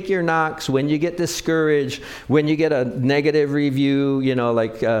when you take your knocks, when you get discouraged, when you get a negative review,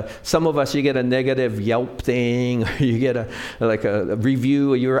 like some of us, you get a negative Yelp thing, or you get a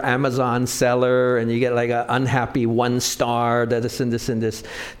review, you're an Amazon seller, and you get like an unhappy 1 star, that this and this and this,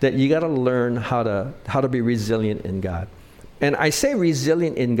 that you got to learn how to be resilient in God. And I say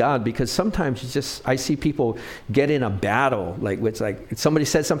resilient in God because sometimes I see people get in a battle, it's like somebody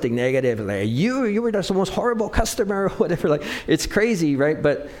said something negative, like you were the most horrible customer or whatever. Like, it's crazy, right?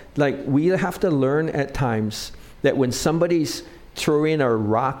 But like, we have to learn at times that when somebody's throwing a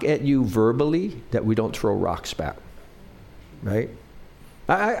rock at you verbally, that we don't throw rocks back, right?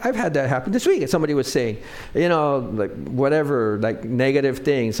 I've had that happen this week. Somebody was saying, whatever, like negative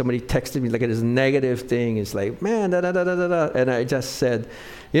thing. Somebody texted me like this negative thing. It's like, man, da da da da da. And I just said,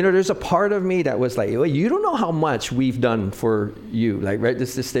 there's a part of me that was like, well, you don't know how much we've done for you, like, right?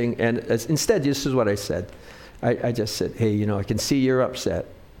 This thing. And instead, this is what I said. I just said, hey, I can see you're upset.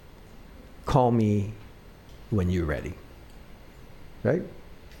 Call me when you're ready, right?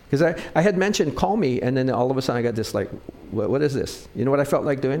 Because I had mentioned call me, and then all of a sudden I got this like, what is this? You know what I felt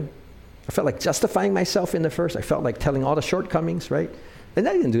like doing? I felt like justifying myself in the first. I felt like telling all the shortcomings, right? And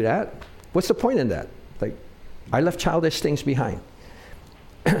I didn't do that. What's the point in that? Like, I left childish things behind.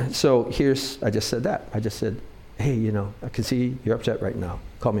 So I just said that. I just said, hey, I can see you're upset right now.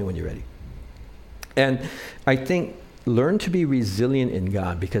 Call me when you're ready. And I think learn to be resilient in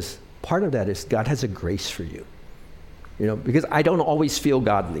God, because part of that is God has a grace for you. Because I don't always feel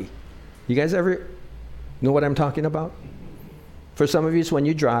godly. You guys ever know what I'm talking about? For some of you, it's when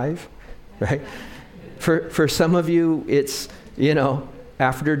you drive, right? For some of you, it's,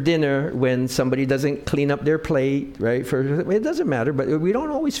 after dinner when somebody doesn't clean up their plate, right? It doesn't matter, but we don't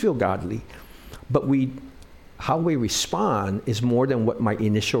always feel godly. But how we respond is more than what my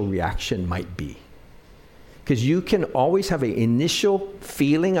initial reaction might be. Because you can always have an initial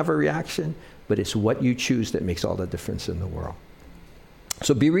feeling of a reaction, but it's what you choose that makes all the difference in the world.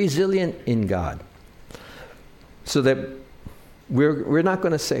 So be resilient in God, so that we're not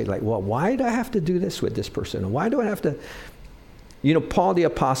going to say like, well, why do I have to do this with this person? Or why do I have to? Paul the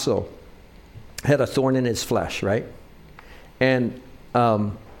Apostle had a thorn in his flesh, right? And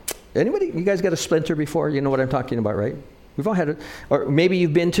you guys got a splinter before? You know what I'm talking about, right? We've all had it. Or maybe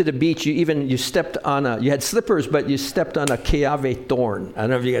you've been to the beach, you stepped on you had slippers, but you stepped on a Keave thorn. I don't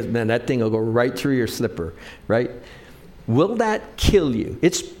know if you guys, man, that thing will go right through your slipper, right? Will that kill you?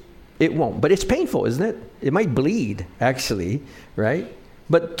 It won't, but it's painful, isn't it? It might bleed, actually, right?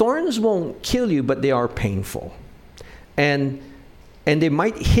 But thorns won't kill you, but they are painful. And they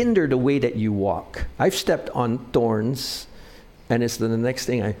might hinder the way that you walk. I've stepped on thorns, and it's the next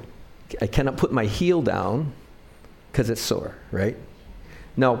thing, I cannot put my heel down, because it's sore, right?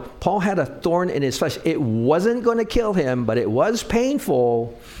 Now, Paul had a thorn in his flesh. It wasn't going to kill him, but it was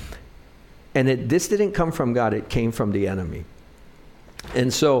painful. And this didn't come from God. It came from the enemy.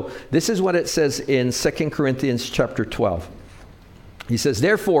 And so this is what it says in 2 Corinthians chapter 12. He says,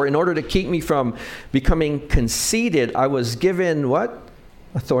 therefore, in order to keep me from becoming conceited, I was given what?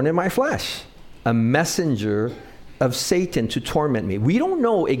 A thorn in my flesh. A messenger of Satan to torment me. We don't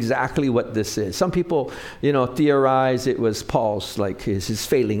know exactly what this is. Some people, theorize it was Paul's, like his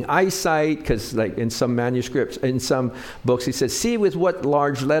failing eyesight, because like in some manuscripts, in some books, he says, see with what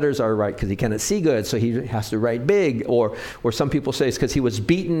large letters are right, because he cannot see good, so he has to write big. Or some people say it's because he was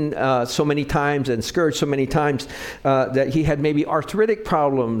beaten so many times and scourged so many times that he had maybe arthritic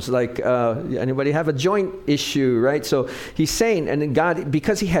problems, like anybody have a joint issue, right? So he's saying, and then God,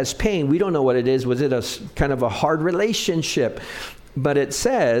 because he has pain, we don't know what it is. Was it a kind of a hard relationship? But it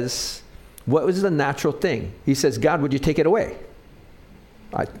says, what was the natural thing? He says, God, would you take it away?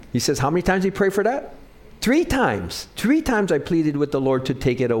 He says, how many times did he pray for that? 3 times. 3 times I pleaded with the Lord to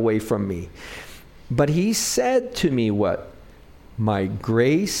take it away from me. But he said to me what? My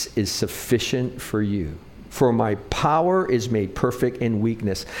grace is sufficient for you, for my power is made perfect in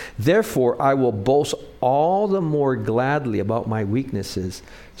weakness. Therefore, I will boast all the more gladly about my weaknesses,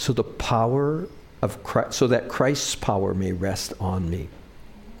 so the power of Christ, so that Christ's power may rest on me.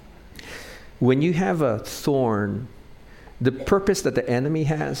 When you have a thorn, the purpose that the enemy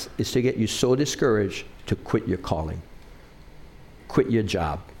has is to get you so discouraged to quit your calling, quit your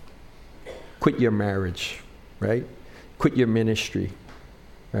job, quit your marriage, right? Quit your ministry,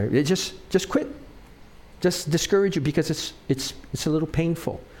 right? It just quit. Just discourage you because it's a little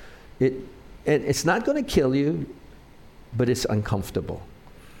painful. It's not going to kill you, but it's uncomfortable.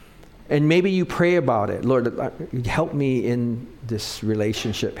 And maybe you pray about it. Lord, help me in this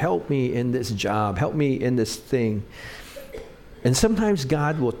relationship. Help me in this job. Help me in this thing. And sometimes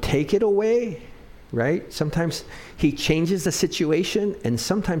God will take it away, right? Sometimes he changes the situation, and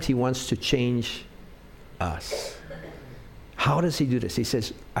sometimes he wants to change us. How does he do this? He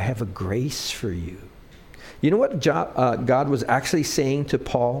says, I have a grace for you. You know what God was actually saying to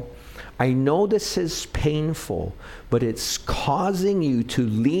Paul? I know this is painful, but it's causing you to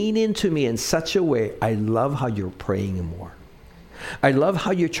lean into me in such a way. I love how you're praying more. I love how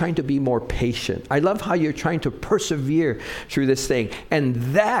you're trying to be more patient. I love how you're trying to persevere through this thing. And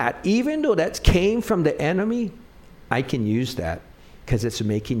that, even though that came from the enemy, I can use that because it's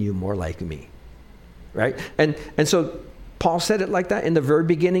making you more like me, right? And so Paul said it like that in the very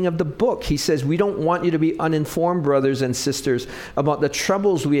beginning of the book. He says, we don't want you to be uninformed, brothers and sisters, about the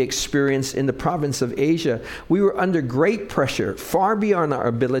troubles we experienced in the province of Asia. We were under great pressure, far beyond our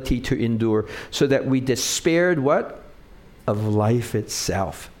ability to endure, so that we despaired what? Of life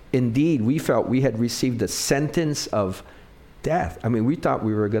itself. Indeed, we felt we had received the sentence of death. I mean, we thought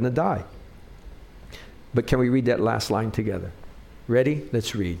we were going to die. But can we read that last line together? Ready?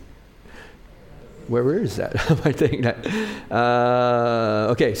 Let's read. Where is that? I think that.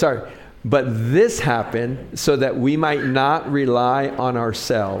 Okay, sorry. But this happened so that we might not rely on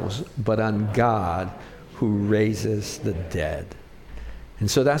ourselves, but on God who raises the dead. And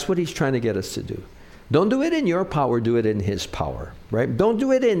so that's what he's trying to get us to do. Don't do it in your power, do it in his power, right? Don't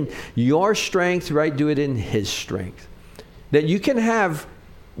do it in your strength, right? Do it in his strength. That you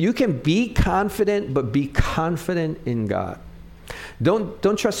can be confident, but be confident in God.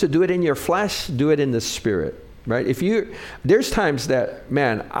 Don't trust to do it in your flesh, do it in the spirit, right? There's times that,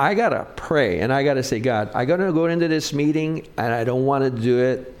 man, I got to pray and I got to say, God, I'm going to go into this meeting and I don't want to do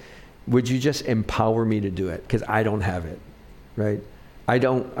it. Would you just empower me to do it? Because I don't have it, right? I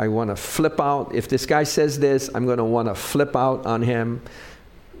want to flip out. If this guy says this, I'm going to want to flip out on him.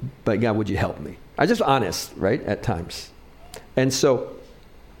 But God, would you help me? I'm just honest, right, at times. And so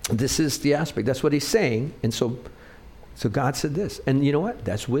this is the aspect. That's what he's saying. And so God said this. And you know what?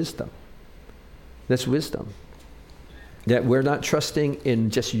 That's wisdom. That's wisdom. That we're not trusting in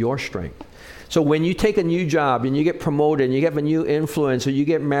just your strength. So when you take a new job and you get promoted and you have a new influence or you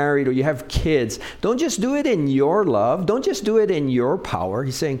get married or you have kids, don't just do it in your love. Don't just do it in your power.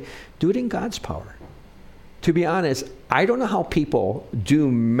 He's saying, do it in God's power. To be honest, I don't know how people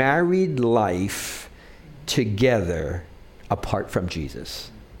do married life together apart from Jesus.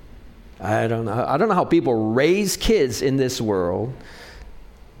 I don't know how people raise kids in this world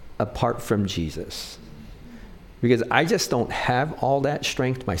apart from Jesus. Because I just don't have all that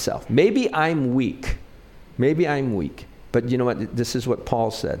strength myself. Maybe I'm weak. But you know what? This is what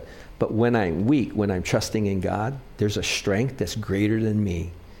Paul said. But when I'm weak, when I'm trusting in God, there's a strength that's greater than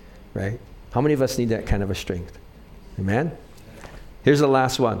me, right? How many of us need that kind of a strength? Amen? Here's the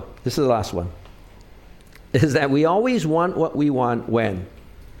last one. This is the last one. Is that we always want what we want when?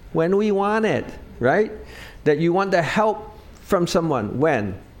 When we want it, right? That you want the help from someone.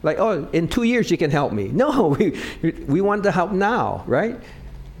 When? Like, oh, in 2 years you can help me. No, we want the help now, right?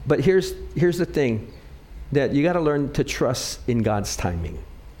 But here's the thing, that you got to learn to trust in God's timing.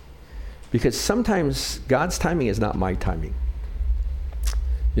 Because sometimes God's timing is not my timing.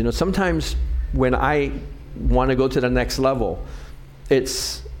 You know, sometimes when I want to go to the next level,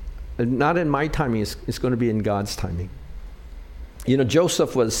 it's not in my timing, it's going to be in God's timing. You know,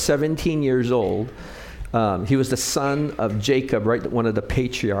 Joseph was 17 years old. He was the son of Jacob, right? One of the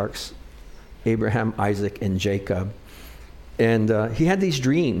patriarchs, Abraham, Isaac, and Jacob. And he had these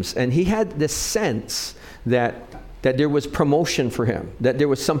dreams, and he had this sense that there was promotion for him, that there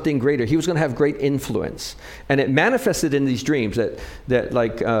was something greater. He was going to have great influence. And it manifested in these dreams that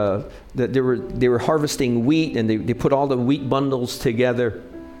they were harvesting wheat, and they put all the wheat bundles together.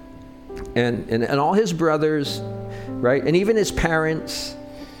 And all his brothers, right? And even his parents.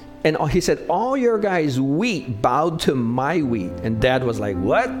 And he said, all your guys' wheat bowed to my wheat. And Dad was like,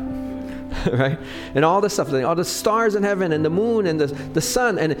 what? right? And all this stuff, all the stars in heaven and the moon and the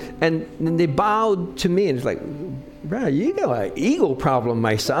sun, and they bowed to me. And it's like, bro, you got an ego problem,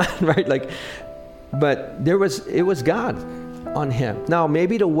 my son, right? Like, but it was God on him. Now,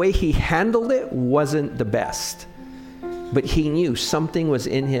 maybe the way he handled it wasn't the best, but he knew something was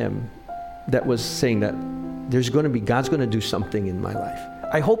in him that was saying that God's going to do something in my life.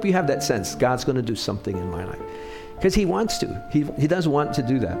 I hope you have that sense. God's going to do something in my life. Because he wants to. He does want to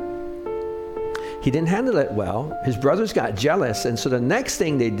do that. He didn't handle it well. His brothers got jealous. And so the next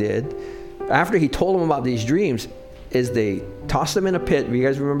thing they did, after he told them about these dreams, is they tossed him in a pit. You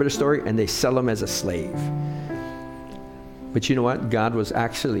guys remember the story? And they sell him as a slave. But you know what? God was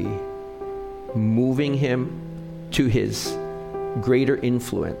actually moving him to his greater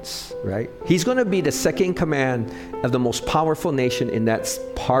influence, right? He's going to be the second command of the most powerful nation in that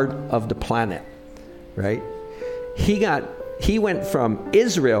part of the planet, right? He went from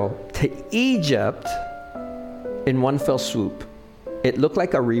Israel to Egypt in one fell swoop. It looked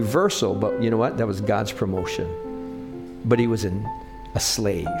like a reversal, but you know what? That was God's promotion. But he was a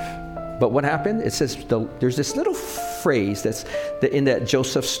slave. But what happened? It says there's this little phrase that's in that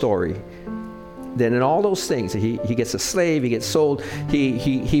Joseph story. Then in all those things, he gets a slave, he gets sold,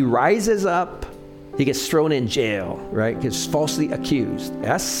 he rises up, he gets thrown in jail, right? Gets falsely accused.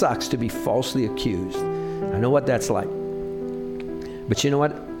 That sucks to be falsely accused. I know what that's like. But you know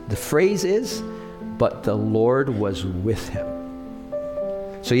what? The phrase is, but the Lord was with him.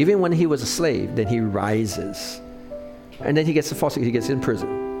 So even when he was a slave, then he rises. And then he gets in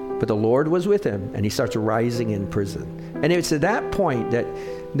prison. But the Lord was with him, and he starts rising in prison. And it's at that point that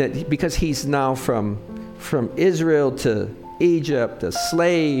because he's now from Israel to Egypt, a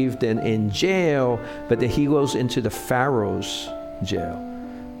slave, then in jail, but then he goes into the Pharaoh's jail.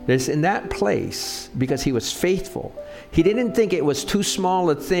 It's in that place, because he was faithful. He didn't think it was too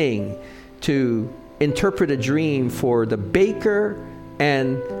small a thing to interpret a dream for the baker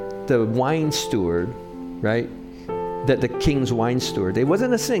and the wine steward, right? That the king's wine steward. It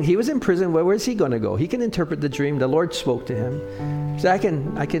wasn't a thing. He was in prison. Where's he going to go? He can interpret the dream. The Lord spoke to him. So I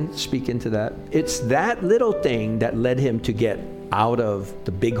can speak into that. It's that little thing that led him to get out of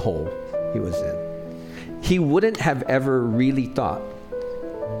the big hole he was in. He wouldn't have ever really thought.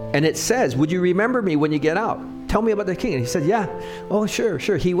 And it says, would you remember me when you get out? Tell me about the king. And he said, yeah. Oh, sure.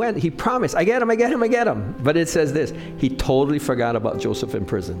 He went. He promised. I get him. But it says this. He totally forgot about Joseph in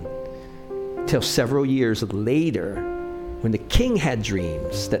prison. Till several years later, when the king had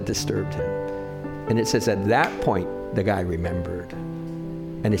dreams that disturbed him. And it says at that point, the guy remembered.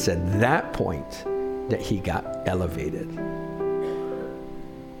 And it's at that point that he got elevated.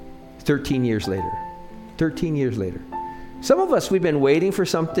 13 years later. Some of us, we've been waiting for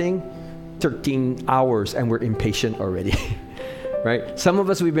something 13 hours and we're impatient already, right? Some of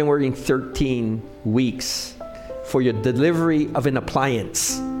us, we've been working 13 weeks for your delivery of an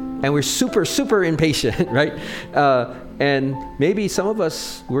appliance. And we're super, super impatient, right? And maybe some of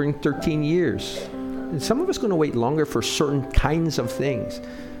us, we're in 13 years. And some of us are going to wait longer for certain kinds of things.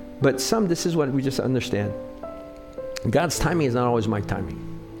 But this is what we just understand. God's timing is not always my timing.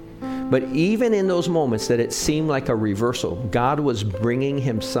 But even in those moments that it seemed like a reversal, God was bringing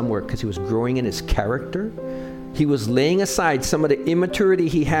him somewhere because he was growing in his character. He was laying aside some of the immaturity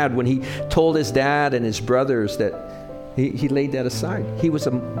he had when he told his dad and his brothers that he laid that aside. He was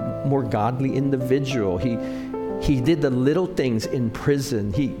a more godly individual. He did the little things in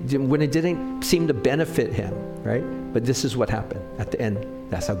prison when it didn't seem to benefit him, right? But this is what happened at the end.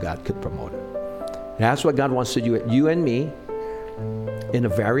 That's how God could promote him. That's what God wants to do at you and me in the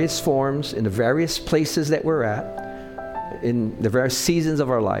various forms, in the various places that we're at, in the various seasons of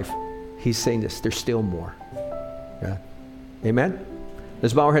our life. He's saying this, there's still more. Yeah. Amen?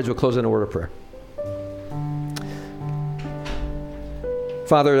 Let's bow our heads. We'll close in a word of prayer.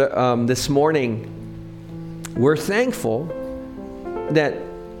 Father, this morning, we're thankful that,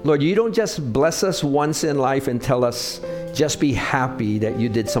 Lord, you don't just bless us once in life and tell us, just be happy that you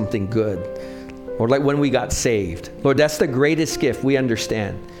did something good. Or like when we got saved. Lord, that's the greatest gift, we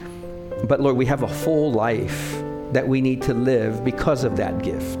understand. But Lord, we have a full life that we need to live because of that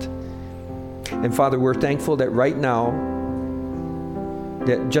gift. And Father, we're thankful that right now,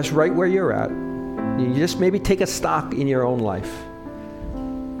 that just right where you're at, you just maybe take a stock in your own life.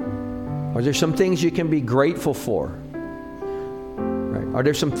 Are there some things you can be grateful for? Right? Are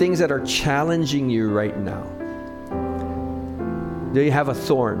there some things that are challenging you right now? Do you have a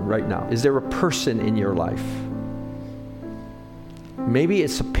thorn right now? Is there a person in your life? Maybe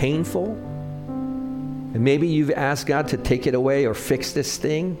it's painful, and maybe you've asked God to take it away or fix this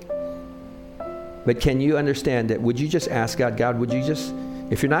thing. But can you understand that? Would you just ask God, would you just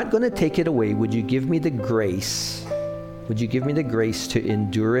If you're not going to take it away, would you give me the grace? Would you give me the grace to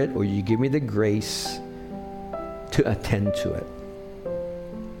endure it, or you give me the grace to attend to it?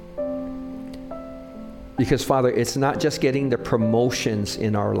 Because, Father, it's not just getting the promotions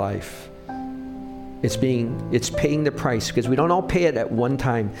in our life. It's paying the price, because we don't all pay it at one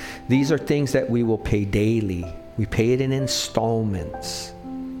time. These are things that we will pay daily. We pay it in installments.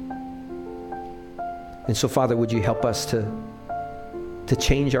 And so, Father, would you help us to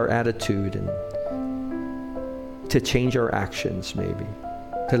change our attitude and to change our actions, maybe,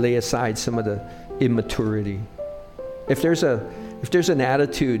 to lay aside some of the immaturity. If there's an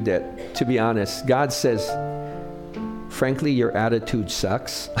attitude that, to be honest, God says, frankly, your attitude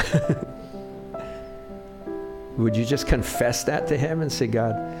sucks, would you just confess that to Him and say,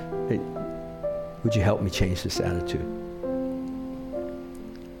 God, hey, would you help me change this attitude?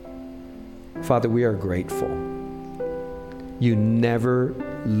 Father, we are grateful. You never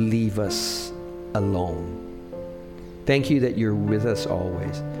leave us alone. Thank you that you're with us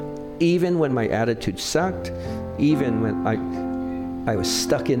always. Even when my attitude sucked, even when I was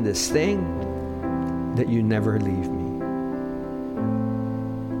stuck in this thing, that you never leave me.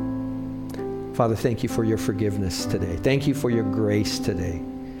 Father, thank you for your forgiveness today. Thank you for your grace today.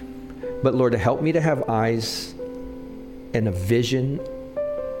 But Lord, help me to have eyes and a vision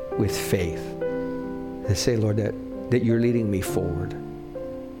with faith. To say, Lord, that you're leading me forward.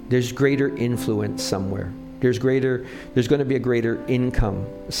 There's greater influence somewhere. There's going to be a greater income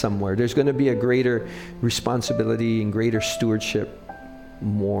somewhere. There's going to be a greater responsibility and greater stewardship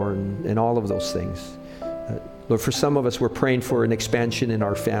more and all of those things. Lord, for some of us, we're praying for an expansion in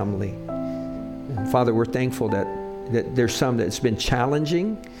our family. And Father, we're thankful that there's some that it's been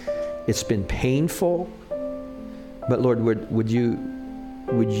challenging, it's been painful, but Lord, would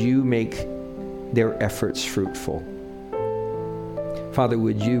you make their efforts fruitful? Father,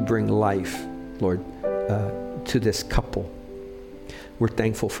 would you bring life, Lord, to this couple? We're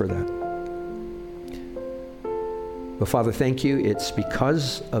thankful for that. But Father, thank you. It's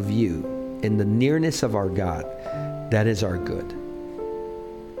because of you and the nearness of our God that is our good.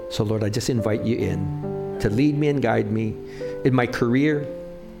 So Lord, I just invite you in to lead me and guide me in my career,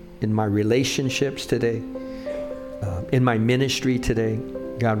 in my relationships today, in my ministry today.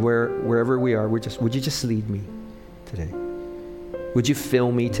 God, wherever we are, would you just lead me today? Would you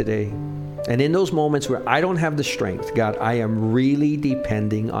fill me today? And in those moments where I don't have the strength, God, I am really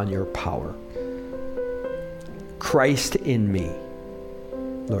depending on your power. Christ in me.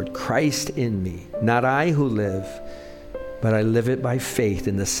 Lord, Christ in me. Not I who live, but I live it by faith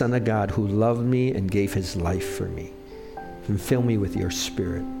in the Son of God who loved me and gave his life for me. And fill me with your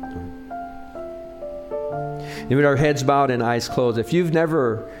Spirit. And with our heads bowed and eyes closed, if you've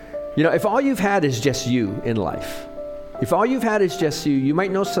never, if all you've had is just you in life, if all you've had is just you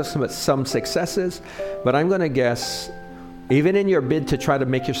might know some successes, but I'm going to guess, even in your bid to try to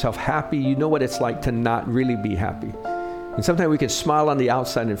make yourself happy, you know what it's like to not really be happy. And sometimes we can smile on the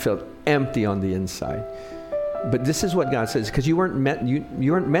outside and feel empty on the inside. But this is what God says, because you weren't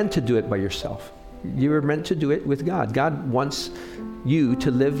meant to do it by yourself. You were meant to do it with God. God wants you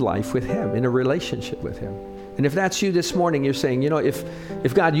to live life with him, in a relationship with him. And if that's you this morning, you're saying,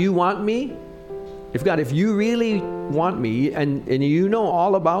 if God, you want me, if you really want me and you know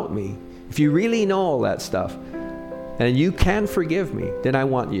all about me, if you really know all that stuff, and you can forgive me, then I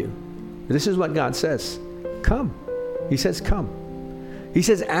want you. This is what God says. Come. He says, come. He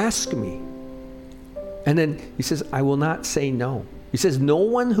says, ask me. And then he says, I will not say no. He says, no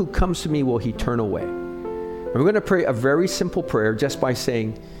one who comes to me will he turn away. And we're going to pray a very simple prayer just by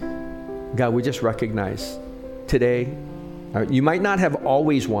saying, God, we just recognize today, you might not have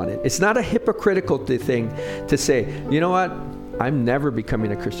always wanted. It's not a hypocritical thing to say, you know what? I'm never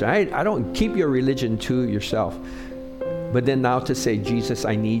becoming a Christian. I don't keep your religion to yourself. But then now to say, Jesus,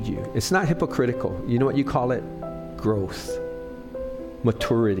 I need you. It's not hypocritical. You know what you call it? Growth.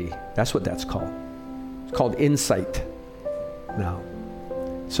 Maturity. That's what that's called. It's called insight now.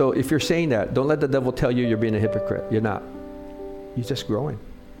 So if you're saying that, don't let the devil tell you you're being a hypocrite. You're not. You're just growing.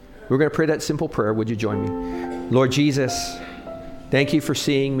 We're going to pray that simple prayer. Would you join me? Lord Jesus, thank you for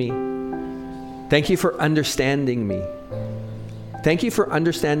seeing me. Thank you for understanding me. Thank you for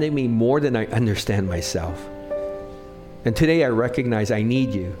understanding me more than I understand myself. And today I recognize I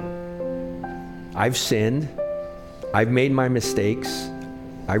need you. I've sinned. I've made my mistakes.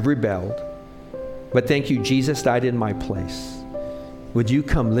 I've rebelled. But thank you, Jesus died in my place. Would you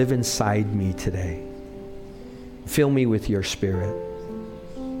come live inside me today? Fill me with your Spirit.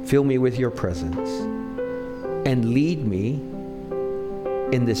 Fill me with your presence. And lead me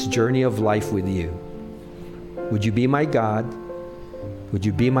in this journey of life with you. Would you be my God? Would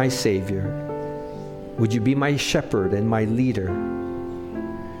you be my Savior? Would you be my shepherd and my leader?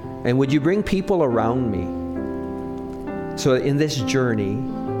 And would you bring people around me so that in this journey,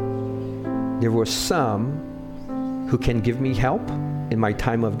 there were some who can give me help in my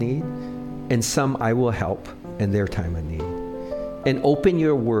time of need, and some I will help in their time of need. And open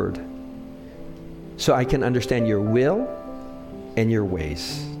your word so I can understand your will and your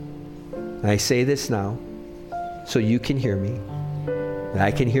ways. And I say this now so you can hear me, and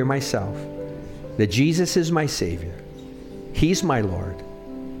I can hear myself, that Jesus is my Savior. He's my Lord.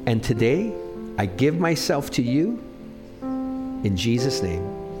 And today, I give myself to you. In Jesus' name,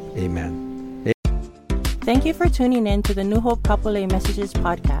 amen. Thank you for tuning in to the New Hope Kapolei Messages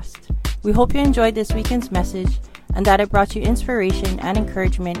podcast. We hope you enjoyed this weekend's message and that it brought you inspiration and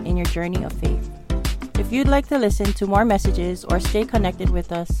encouragement in your journey of faith. If you'd like to listen to more messages or stay connected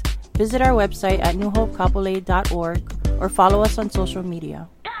with us, visit our website at newhopekapolei.org or follow us on social media.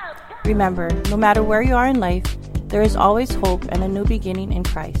 Remember, no matter where you are in life, there is always hope and a new beginning in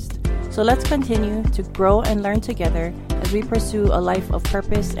Christ. So let's continue to grow and learn together as we pursue a life of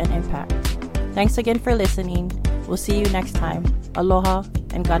purpose and impact. Thanks again for listening. We'll see you next time. Aloha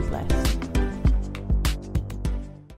and God bless.